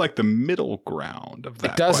doesn't feel like the middle ground of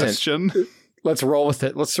that question. Let's roll with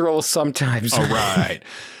it. Let's roll with sometimes. All right.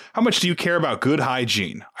 How much do you care about good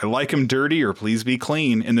hygiene? I like him dirty or please be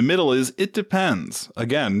clean. And the middle is it depends.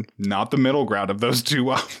 Again, not the middle ground of those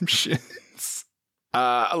two options.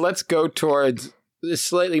 Let's go towards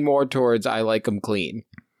slightly more towards I like him clean.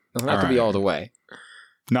 Doesn't have to be all the way.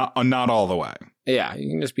 Not all the way. Yeah, you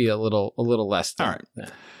can just be a little less. All right. Yeah.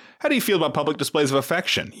 How do you feel about public displays of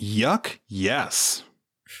affection? Yuck. Yes.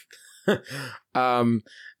 In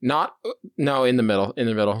the middle.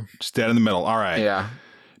 Just dead in the middle. All right. Yeah.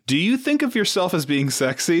 Do you think of yourself as being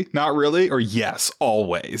sexy? Not really, or yes,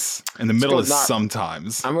 always? And the middle is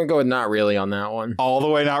sometimes. I'm going to go with not really on that one. All the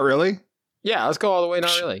way, not really? Yeah, let's go all the way,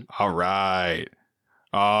 not really. All right.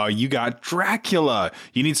 You got Dracula.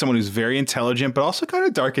 You need someone who's very intelligent, but also kind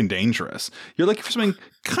of dark and dangerous. You're looking for something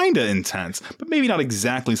kind of intense, but maybe not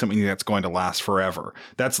exactly something that's going to last forever.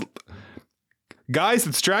 Guys,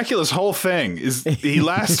 it's Dracula's whole thing. He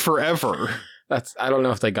lasts forever. I don't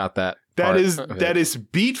know if they got that. That is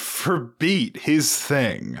beat for beat his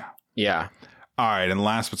thing. Yeah. All right, and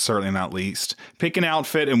last but certainly not least, pick an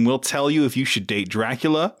outfit and we'll tell you if you should date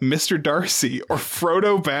Dracula, Mr. Darcy, or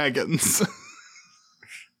Frodo Baggins.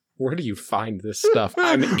 Where do you find this stuff?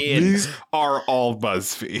 I'm in. These are all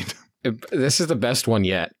BuzzFeed. This is the best one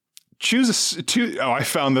yet. I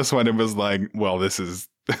found this one and was like, well, this is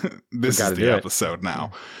the episode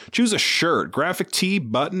now. Choose a shirt, graphic tee,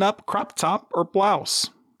 button up, crop top, or blouse.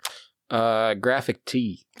 Graphic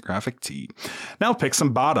tee. Graphic tee. Now pick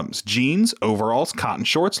some bottoms. Jeans, overalls, cotton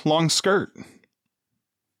shorts, long skirt.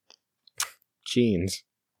 Jeans.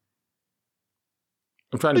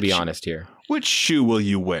 I'm trying to be honest here. Which shoe will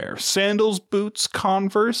you wear? Sandals, boots,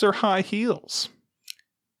 Converse, or high heels?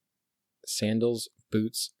 Sandals,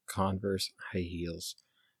 boots, Converse, high heels.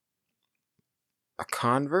 A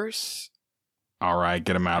Converse? All right,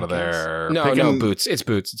 get them out of there. No, boots. It's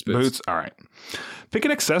boots. Boots, all right. Pick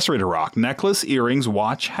an accessory to rock. Necklace, earrings,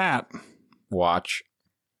 watch, hat. Watch.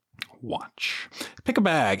 Pick a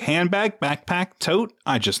bag. Handbag, backpack, tote.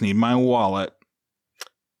 I just need my wallet.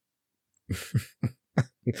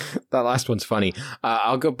 That last one's funny.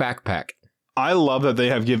 I'll go backpack. I love that they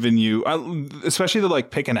have given you, especially the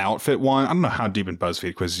pick an outfit one. I don't know how deep in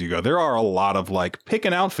BuzzFeed quizzes you go. There are a lot of pick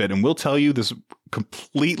an outfit and we'll tell you this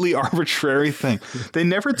completely arbitrary thing. They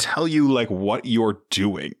never tell you what you're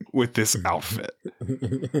doing with this outfit.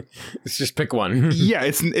 It's just pick one. Yeah,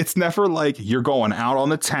 it's never you're going out on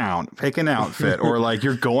the town, pick an outfit, or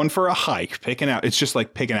you're going for a hike, pick an out. It's just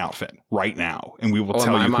pick an outfit right now, and we will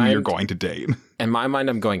tell you who you're going to date. In my mind,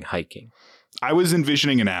 I'm going hiking. I was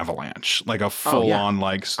envisioning an avalanche, a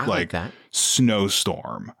full-on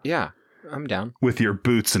snowstorm. Yeah, I'm down. With your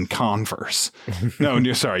boots and Converse. No,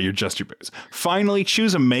 you're just your boots. Finally,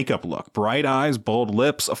 choose a makeup look. Bright eyes, bold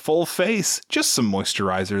lips, a full face. Just some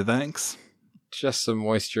moisturizer, thanks.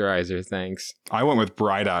 I went with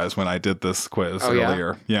bright eyes when I did this quiz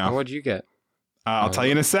earlier. Yeah. What'd you get? I'll tell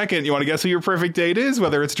you in a second. You want to guess who your perfect date is?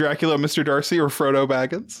 Whether it's Dracula, Mr. Darcy, or Frodo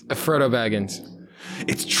Baggins? Frodo Baggins.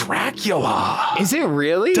 It's Dracula. Is it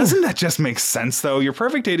really? Doesn't that just make sense, though? Your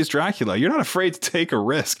perfect date is Dracula. You're not afraid to take a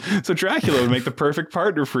risk. So Dracula would make the perfect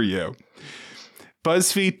partner for you.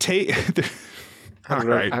 BuzzFeed, all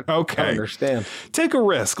right. Okay. I understand. Take a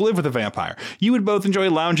risk. Live with a vampire. You would both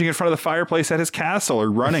enjoy lounging in front of the fireplace at his castle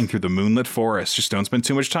or running through the moonlit forest. Just don't spend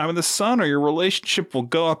too much time in the sun or your relationship will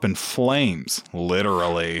go up in flames.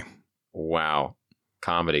 Literally. Wow.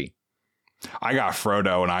 Comedy. I got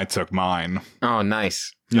Frodo and I took mine. Oh,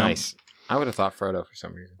 nice. Yep. Nice. I would have thought Frodo for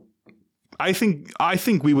some reason. I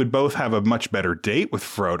think we would both have a much better date with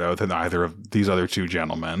Frodo than either of these other two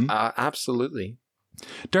gentlemen. Absolutely.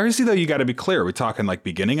 Darcy, though, you got to be clear. We talking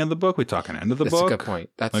beginning of the book? We talking end of the book?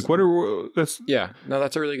 That's a good point. Yeah. No,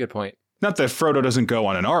 that's a really good point. Not that Frodo doesn't go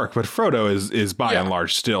on an arc, but Frodo is by and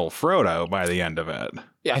large still Frodo by the end of it.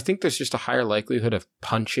 Yeah, I think there's just a higher likelihood of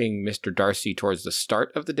punching Mr. Darcy towards the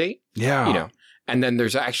start of the date. Yeah. And then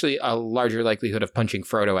there's actually a larger likelihood of punching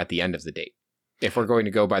Frodo at the end of the date. If we're going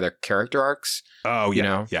to go by their character arcs. Oh,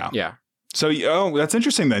 yeah. Yeah. So, that's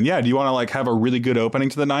interesting then. Yeah. Do you want to have a really good opening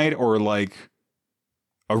to the night or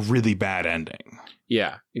a really bad ending.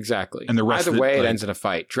 Yeah, exactly. And the rest Either way, it ends in a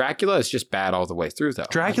fight. Dracula is just bad all the way through, though.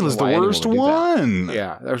 Dracula's the worst one.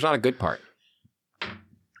 Yeah, there's not a good part.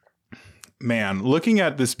 Man, looking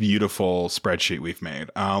at this beautiful spreadsheet we've made,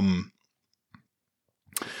 I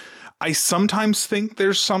sometimes think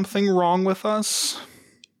there's something wrong with us.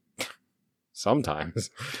 Sometimes.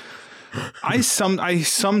 I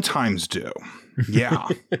sometimes do. Yeah.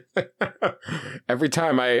 Every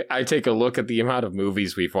time I take a look at the amount of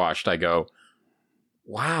movies we've watched, I go,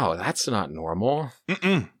 wow, that's not normal.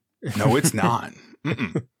 No, it's not.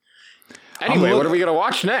 Anyway, what are we going to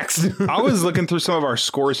watch next? I was looking through some of our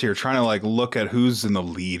scores here, trying to like look at who's in the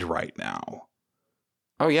lead right now.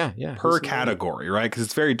 Oh, yeah. Per category, right? Because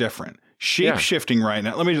it's very different. Shape-shifting right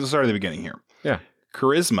now. Let me just start at the beginning here. Yeah.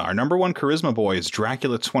 Charisma. Our number one charisma boy is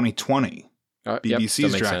Dracula 2020.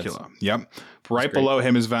 BBC's Dracula. Sense. Yep. Right below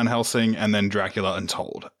him is Van Helsing and then Dracula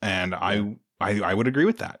Untold. And I would agree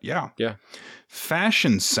with that. Yeah. Yeah.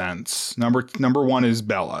 Fashion sense. Number one is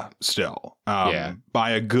Bella still.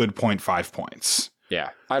 By a good 0.5 points.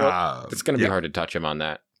 Yeah. It's going to be hard to touch him on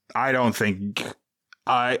that. I don't think.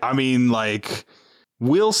 I mean, like,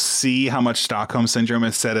 we'll see how much Stockholm Syndrome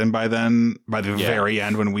is set in by then. By the very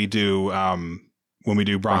end, when we do Bram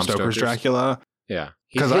Stoker's Dracula. Yeah,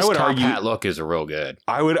 because I would argue hat look is real good.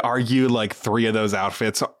 I would argue like 3 of those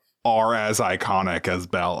outfits are as iconic as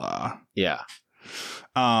Bella. Yeah.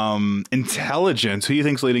 Intelligence. Who do you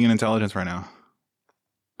think's leading in intelligence right now?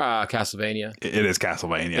 Castlevania. It is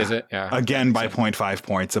Castlevania. Is it? Yeah. Again, by 0.5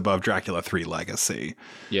 points above Dracula 3 Legacy.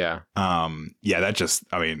 Yeah. That just,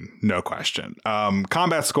 I mean, no question.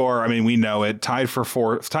 Combat score, I mean, we know it. Tied for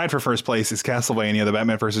first place is Castlevania, the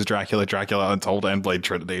Batman versus Dracula, Dracula Untold, and Blade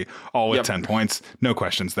Trinity, all with 10 points. No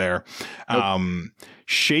questions there. Nope.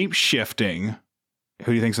 Shape shifting. Who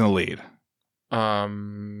do you think's in the lead?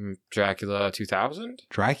 Dracula 2000?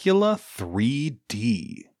 Dracula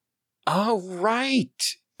 3D. Oh,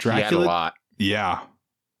 right. Dracula, he had a lot. Yeah.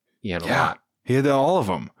 He had a lot. He had all of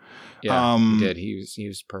them. Yeah, he did. He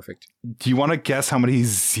was perfect. Do you want to guess how many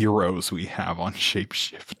zeros we have on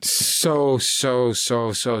Shapeshift? So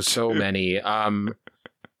many. How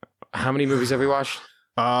many movies have we watched?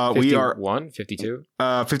 We are 52?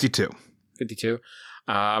 52. 52.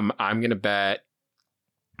 I'm gonna bet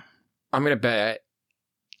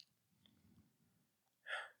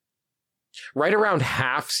right around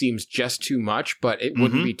half seems just too much, but it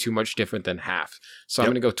wouldn't be too much different than half. So I'm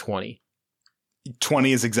going to go 20.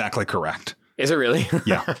 20 is exactly correct. Is it really?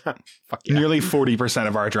 Yeah. Fuck yeah. Nearly 40%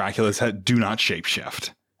 of our Draculas do not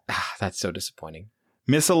shapeshift. That's so disappointing.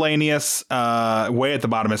 Miscellaneous, way at the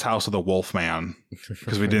bottom is House of the Wolfman,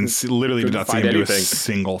 because we did not see him do a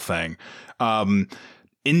single thing.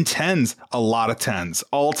 In 10s, a lot of 10s,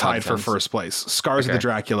 all tied for first place. Scars of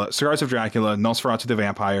Dracula, Nosferatu the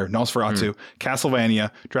Vampire, Nosferatu,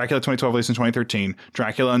 Castlevania, Dracula 2012 released in 2013,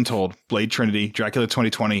 Dracula Untold, Blade Trinity, Dracula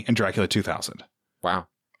 2020, and Dracula 2000. Wow.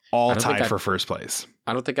 All tied for first place.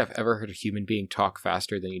 I don't think I've ever heard a human being talk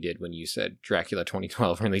faster than you did when you said Dracula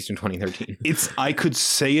 2012 released in 2013. I could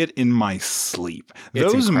say it in my sleep.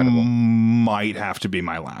 It's Those incredible. Might have to be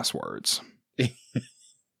my last words.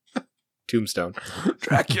 Tombstone.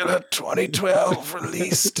 Dracula 2012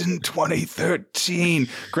 released in 2013.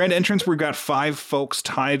 Grand entrance, we've got 5 folks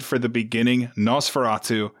tied for the beginning.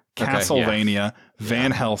 Nosferatu, Castlevania,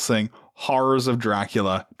 Van Helsing, Horrors of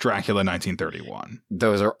Dracula, Dracula 1931.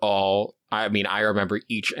 Those are all, I mean, I remember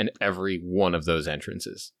each and every one of those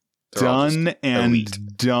entrances. They're done and elite.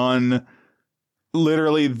 Done.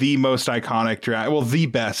 Literally the most iconic, the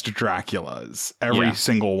best Draculas. Every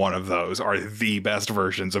single one of those are the best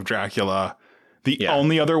versions of Dracula. The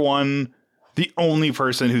only other one, the only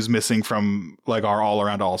person who's missing from like our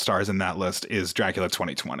all-around all-stars in that list is Dracula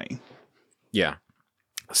 2020. Yeah.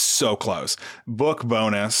 So close. Book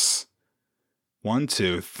bonus. 1,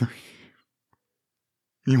 2, 3.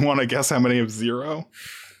 You want to guess how many have 0?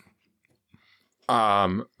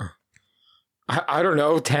 I don't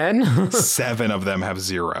know, 10? 7 of them have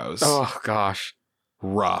zeros. Oh, gosh.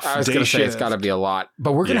 Rough. I was going to say it's got to be a lot.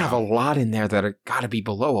 But we're going to have a lot in there that are got to be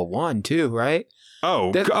below a 1, too, right?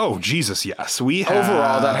 Oh, Jesus, yes. We have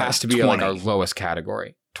overall, that has to be 20. Like our lowest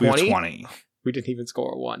category. 20? We have 20. We didn't even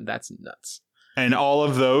score a 1. That's nuts. And all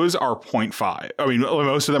of those are 0.5. I mean,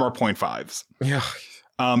 most of them are 0.5s. Yeah.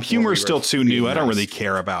 Humor is still too new. I don't really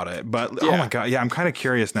care about it. But, oh my God. Yeah, I'm kind of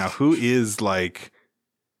curious now. Who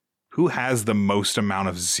has the most amount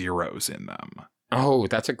of zeros in them? Oh,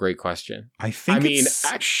 that's a great question.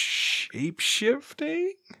 It's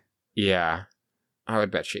shape-shifting? Yeah. I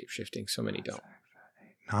would bet shape-shifting. So many don't.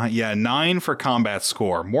 9 for combat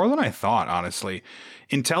score. More than I thought, honestly.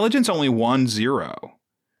 Intelligence only 1 0.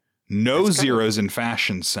 No zeros in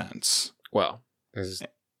fashion sense. Well,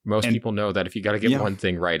 most people know that if you got to get one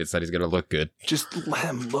thing right, it's that he's going to look good. Just let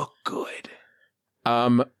him look good.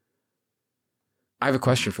 I have a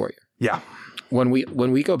question for you. Yeah. When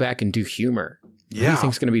we go back and do humor, who do you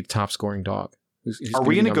think is going to be the top scoring dog? Who's Are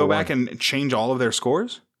we going to go back and change all of their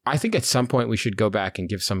scores? I think at some point we should go back and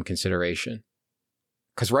give some consideration.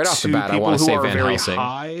 Because right off the bat, I want to say Van Helsing.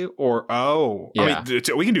 High or I mean,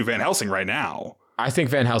 we can do Van Helsing right now. I think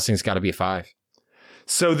Van Helsing's got to be a 5.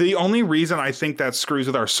 So the only reason I think that screws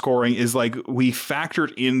with our scoring is like we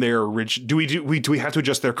factored in their original. Do we have to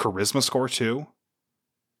adjust their charisma score too?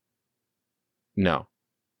 No,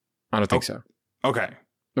 I don't think so. Okay.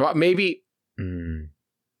 Well, maybe.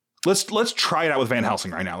 Let's try it out with Van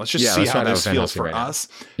Helsing right now. Let's just see how this feels for us.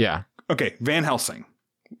 Yeah. Okay, Van Helsing.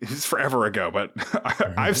 It's forever ago, but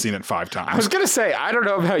I've seen it 5 times. I was going to say, I don't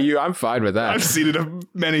know about you. I'm fine with that. I've seen it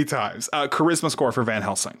many times. Charisma score for Van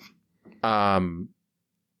Helsing.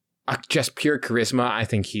 Just pure charisma. I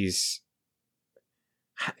think he's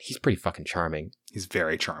pretty fucking charming. He's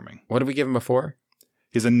very charming. What did we give him before?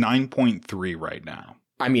 He's a 9.3 right now.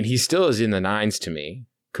 I mean, he still is in the 9s to me,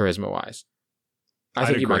 charisma wise. I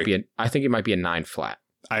think he might be a 9 flat.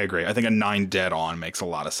 I agree. I think a 9 dead on makes a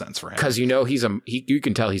lot of sense for him. Because you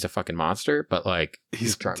can tell he's a fucking monster, but like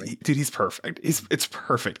he's charming. Dude, he's perfect. It's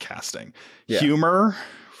perfect casting. Yeah. Humor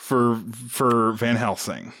for Van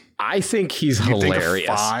Helsing. I think he's hilarious. Think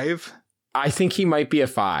a 5? I think he might be a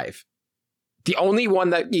 5. The only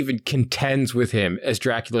one that even contends with him is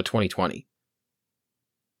Dracula 2020.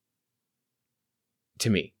 To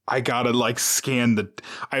me. I gotta like scan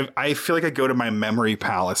I feel like I go to my memory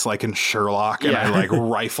palace like in Sherlock and I like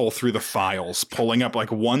rifle through the files, pulling up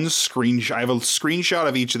like one screenshot. I have a screenshot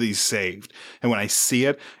of each of these saved. And when I see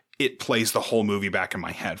it, it plays the whole movie back in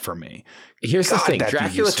my head for me. Here's the thing.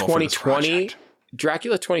 Dracula 2020,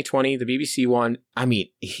 the BBC one. I mean,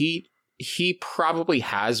 he probably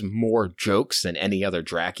has more jokes than any other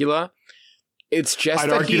Dracula. It's just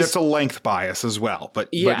I'd argue that's a length bias as well, but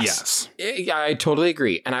yes. I totally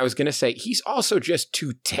agree. And I was going to say, he's also just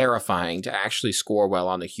too terrifying to actually score well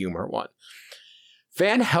on the humor one.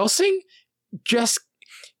 Van Helsing,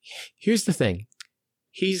 here's the thing.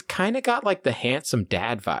 He's kind of got like the handsome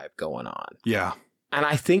dad vibe going on. Yeah. And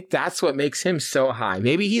I think that's what makes him so high.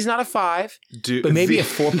 Maybe he's not a 5, but maybe a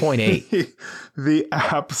 4.8. The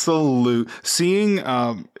absolute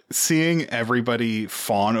seeing everybody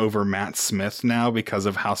fawn over Matt Smith now because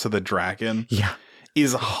of House of the Dragon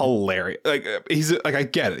is hilarious. Like I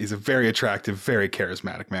get it. He's a very attractive, very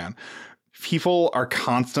charismatic man. People are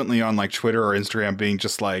constantly on like Twitter or Instagram being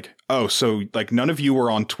just like, oh, so like none of you were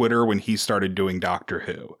on Twitter when he started doing Doctor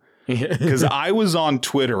Who. Because I was on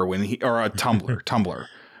Twitter Tumblr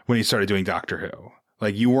when he started doing Doctor Who.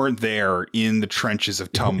 Like you weren't there in the trenches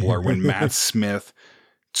of Tumblr when Matt Smith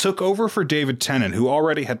took over for David Tennant, who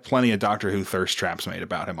already had plenty of Doctor Who thirst traps made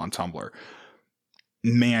about him on Tumblr.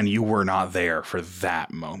 Man, you were not there for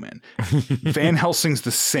that moment. Van Helsing's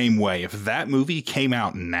the same way. If that movie came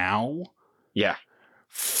out now,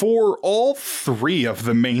 for all 3 of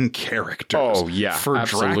the main characters, for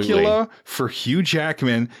absolutely. Dracula, for Hugh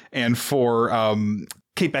Jackman, and for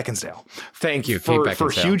Kate Beckinsale. Thank you, Kate Beckinsale.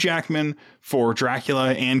 For Hugh Jackman, for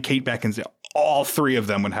Dracula, and Kate Beckinsale, all 3 of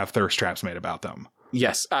them would have thirst traps made about them.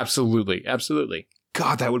 Yes, absolutely. Absolutely.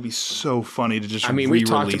 God, that would be so funny to just we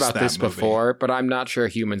talked about this before, but I'm not sure a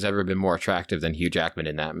human's ever been more attractive than Hugh Jackman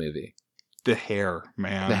in that movie. The hair,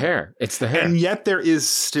 man. The hair. It's the hair. And yet there is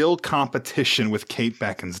still competition with Kate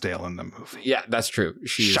Beckinsale in the movie. Yeah, that's true.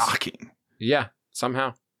 She's shocking. Yeah,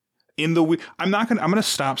 somehow. I'm going to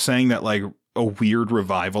stop saying that like a weird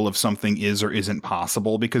revival of something is or isn't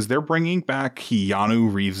possible because they're bringing back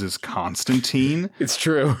Keanu Reeves's Constantine. It's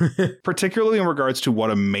true. Particularly in regards to what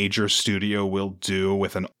a major studio will do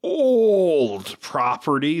with an old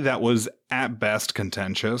property that was at best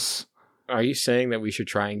contentious. Are you saying that we should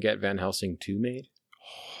try and get Van Helsing 2 made?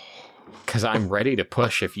 Because I'm ready to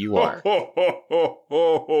push if you are.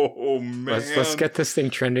 Oh man. Let's get this thing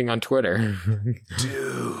trending on Twitter.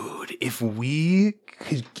 Dude, if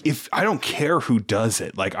I don't care who does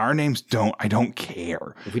it, like our names I don't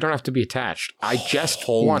care. We don't have to be attached. I just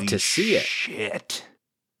want to see it. Shit.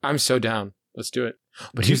 I'm so down. Let's do it.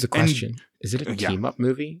 But here's the question. Is it a team-up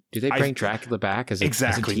movie? Do they bring Dracula back as a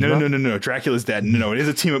Exactly. As a team-up? No. Dracula's dead. No, it is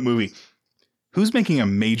a team-up movie. Who's making a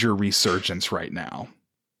major resurgence right now?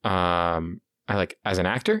 As an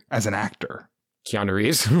actor? As an actor. Keanu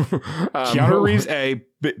Reeves. Keanu Reeves, A.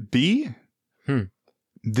 B?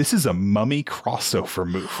 This is a Mummy crossover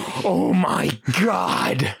movie. Oh my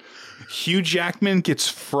God. Hugh Jackman gets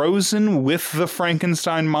frozen with the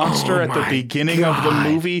Frankenstein monster at the beginning of the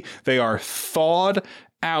movie. They are thawed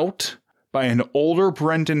out by an older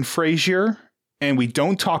Brendan Fraser. And we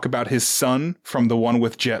don't talk about his son from the one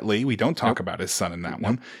with Jet Li. We don't talk about his son in that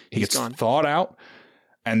one. He gets thawed out.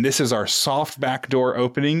 And this is our soft backdoor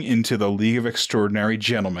opening into the League of Extraordinary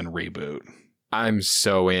Gentlemen reboot. I'm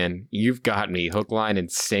so in. You've got me hook, line,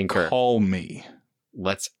 and sinker. Call me.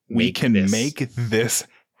 We can make this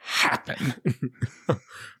happen.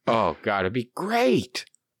 Oh, God, it'd be great.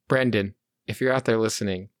 Brendan, if you're out there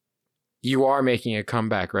listening, you are making a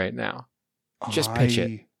comeback right now. Just pitch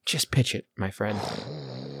it. Just pitch it, my friend.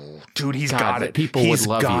 Dude, he's got it. People would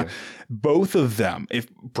love you. Both of them, if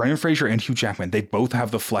Brendan Fraser and Hugh Jackman, they both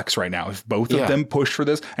have the flex right now. If both of them push for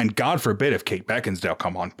this, and God forbid if Kate Beckinsale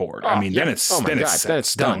come on board, then it's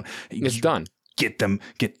done. It's done.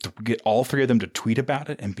 Get all three of them to tweet about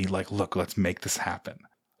it and be like, look, let's make this happen.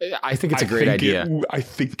 I think it's a great idea. I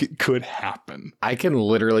think it could happen. I can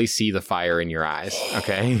literally see the fire in your eyes.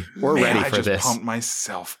 Okay, we're ready for this. I just pumped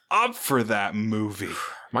myself up for that movie.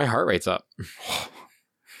 My heart rate's up.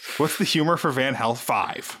 What's the humor for Van Helsing?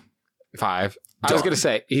 5. I was going to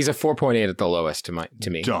say he's a 4.8 at the lowest to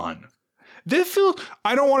me. Done.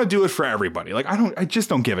 I don't want to do it for everybody. Like I just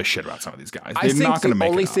don't give a shit about some of these guys. I think the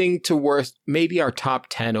only thing to worth, maybe our top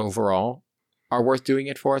 10 overall are worth doing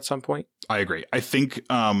it for at some point. I agree. I think,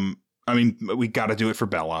 we got to do it for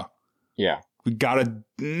Bella. Yeah. We got to,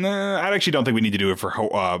 I actually don't think we need to do it for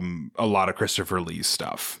a lot of Christopher Lee's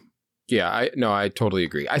stuff. Yeah, I totally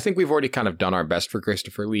agree. I think we've already kind of done our best for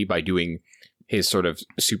Christopher Lee by doing his sort of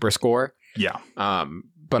super score. Yeah.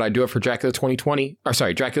 But I do it for Dracula 2020. Or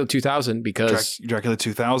sorry, Dracula 2000 because Dracula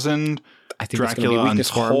 2000. I think Dracula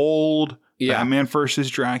Untold. Yeah. Batman versus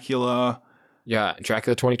Dracula. Yeah,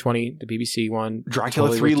 Dracula 2020, the BBC one. Dracula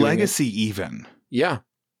totally 3 Legacy even. Yeah.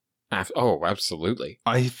 Absolutely.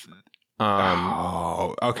 Okay.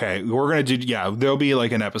 We're going to do, there'll be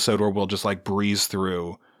like an episode where we'll just like breeze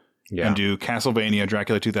through and do Castlevania,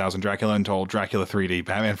 Dracula 2000, Dracula Untold, Dracula 3D,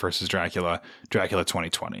 Batman versus Dracula, Dracula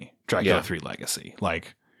 2020, Dracula 3 Legacy.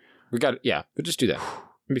 Like, we'll just do that.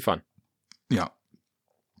 It'll be fun. Yeah.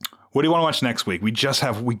 What do you want to watch next week? We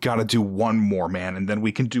got to do one more, man, and then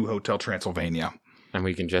we can do Hotel Transylvania. And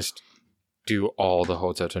we can just do all the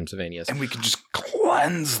Hotel Transylvanias. And we can just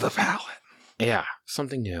cleanse the palate. Yeah,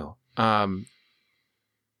 something new. I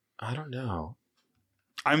don't know.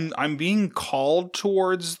 I'm being called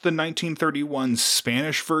towards the 1931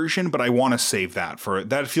 Spanish version, but I want to save that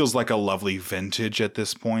that feels like a lovely vintage at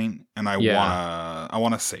this point, and I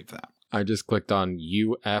want to save that. I just clicked on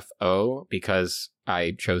UFO because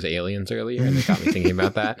I chose aliens earlier, and it got me thinking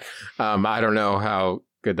about that. I don't know how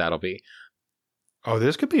good that'll be. Oh,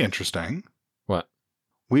 this could be interesting. What?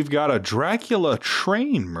 We've got a Dracula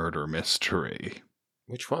train murder mystery.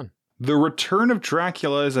 Which one? The Return of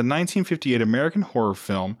Dracula is a 1958 American horror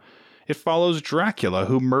film. It follows Dracula,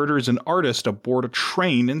 who murders an artist aboard a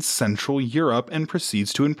train in Central Europe and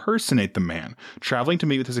proceeds to impersonate the man, traveling to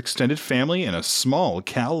meet with his extended family in a small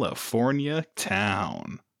California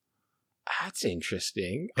town. That's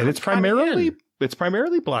interesting. And it's primarily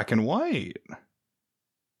black and white.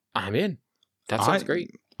 I'm in. That sounds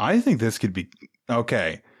great. I think this could be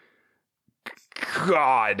okay.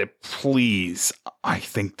 God, please. I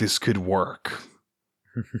think this could work.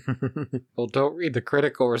 Well, don't read the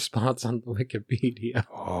critical response on the Wikipedia.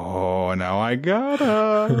 Oh, now I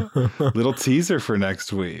gotta. Little teaser for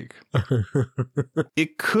next week.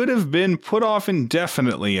 It could have been put off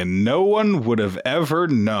indefinitely and no one would have ever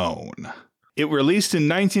known. It released in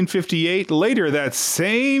 1958. Later that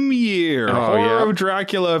same year, Horror of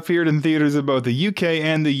Dracula appeared in theaters in both the UK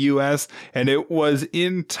and the US, and it was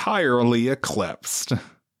entirely eclipsed.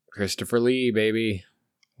 Christopher Lee, baby.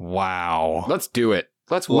 Wow. Let's do it.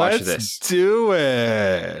 Let's watch this. Let's do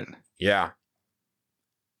it. Yeah.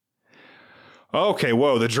 Okay,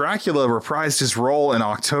 whoa. The Dracula reprised his role in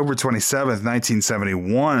October 27th,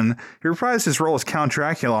 1971. He reprised his role as Count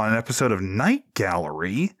Dracula on an episode of Night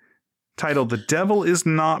Gallery titled The Devil Is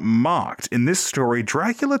Not Mocked. In this story,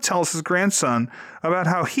 Dracula tells his grandson about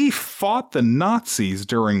how he fought the Nazis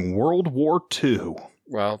during World War II.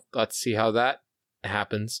 Well, let's see how that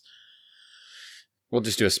happens. We'll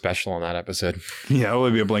just do a special on that episode. Yeah,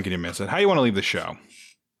 it'll be a blink and you miss it. How do you want to leave the show?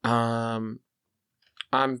 I'm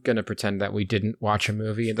going to pretend that we didn't watch a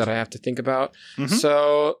movie that I have to think about. Mm-hmm.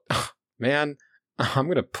 So, man, I'm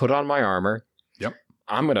going to put on my armor. Yep.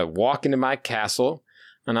 I'm going to walk into my castle,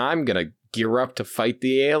 and I'm going to gear up to fight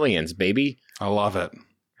the aliens, baby. I love it.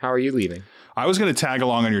 How are you leaving? I was going to tag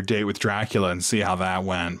along on your date with Dracula and see how that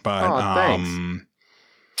went, but thanks.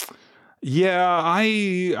 Yeah,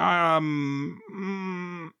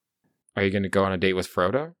 Are you going to go on a date with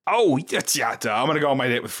Frodo? Oh, yeah, I'm going to go on my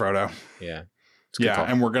date with Frodo. Yeah. Yeah,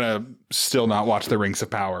 and we're going to still not watch The Rings of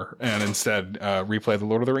Power and instead replay the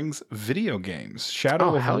Lord of the Rings video games.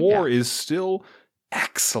 Shadow of War is still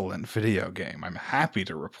excellent video game. I'm happy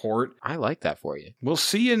to report. I like that for you. We'll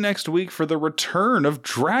see you next week for the return of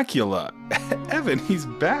Dracula. Evan, he's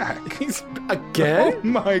back. He's again? Oh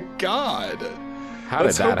my God. How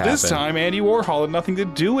did that happen? This time Andy Warhol had nothing to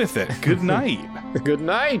do with it. Good night. Good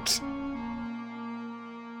night.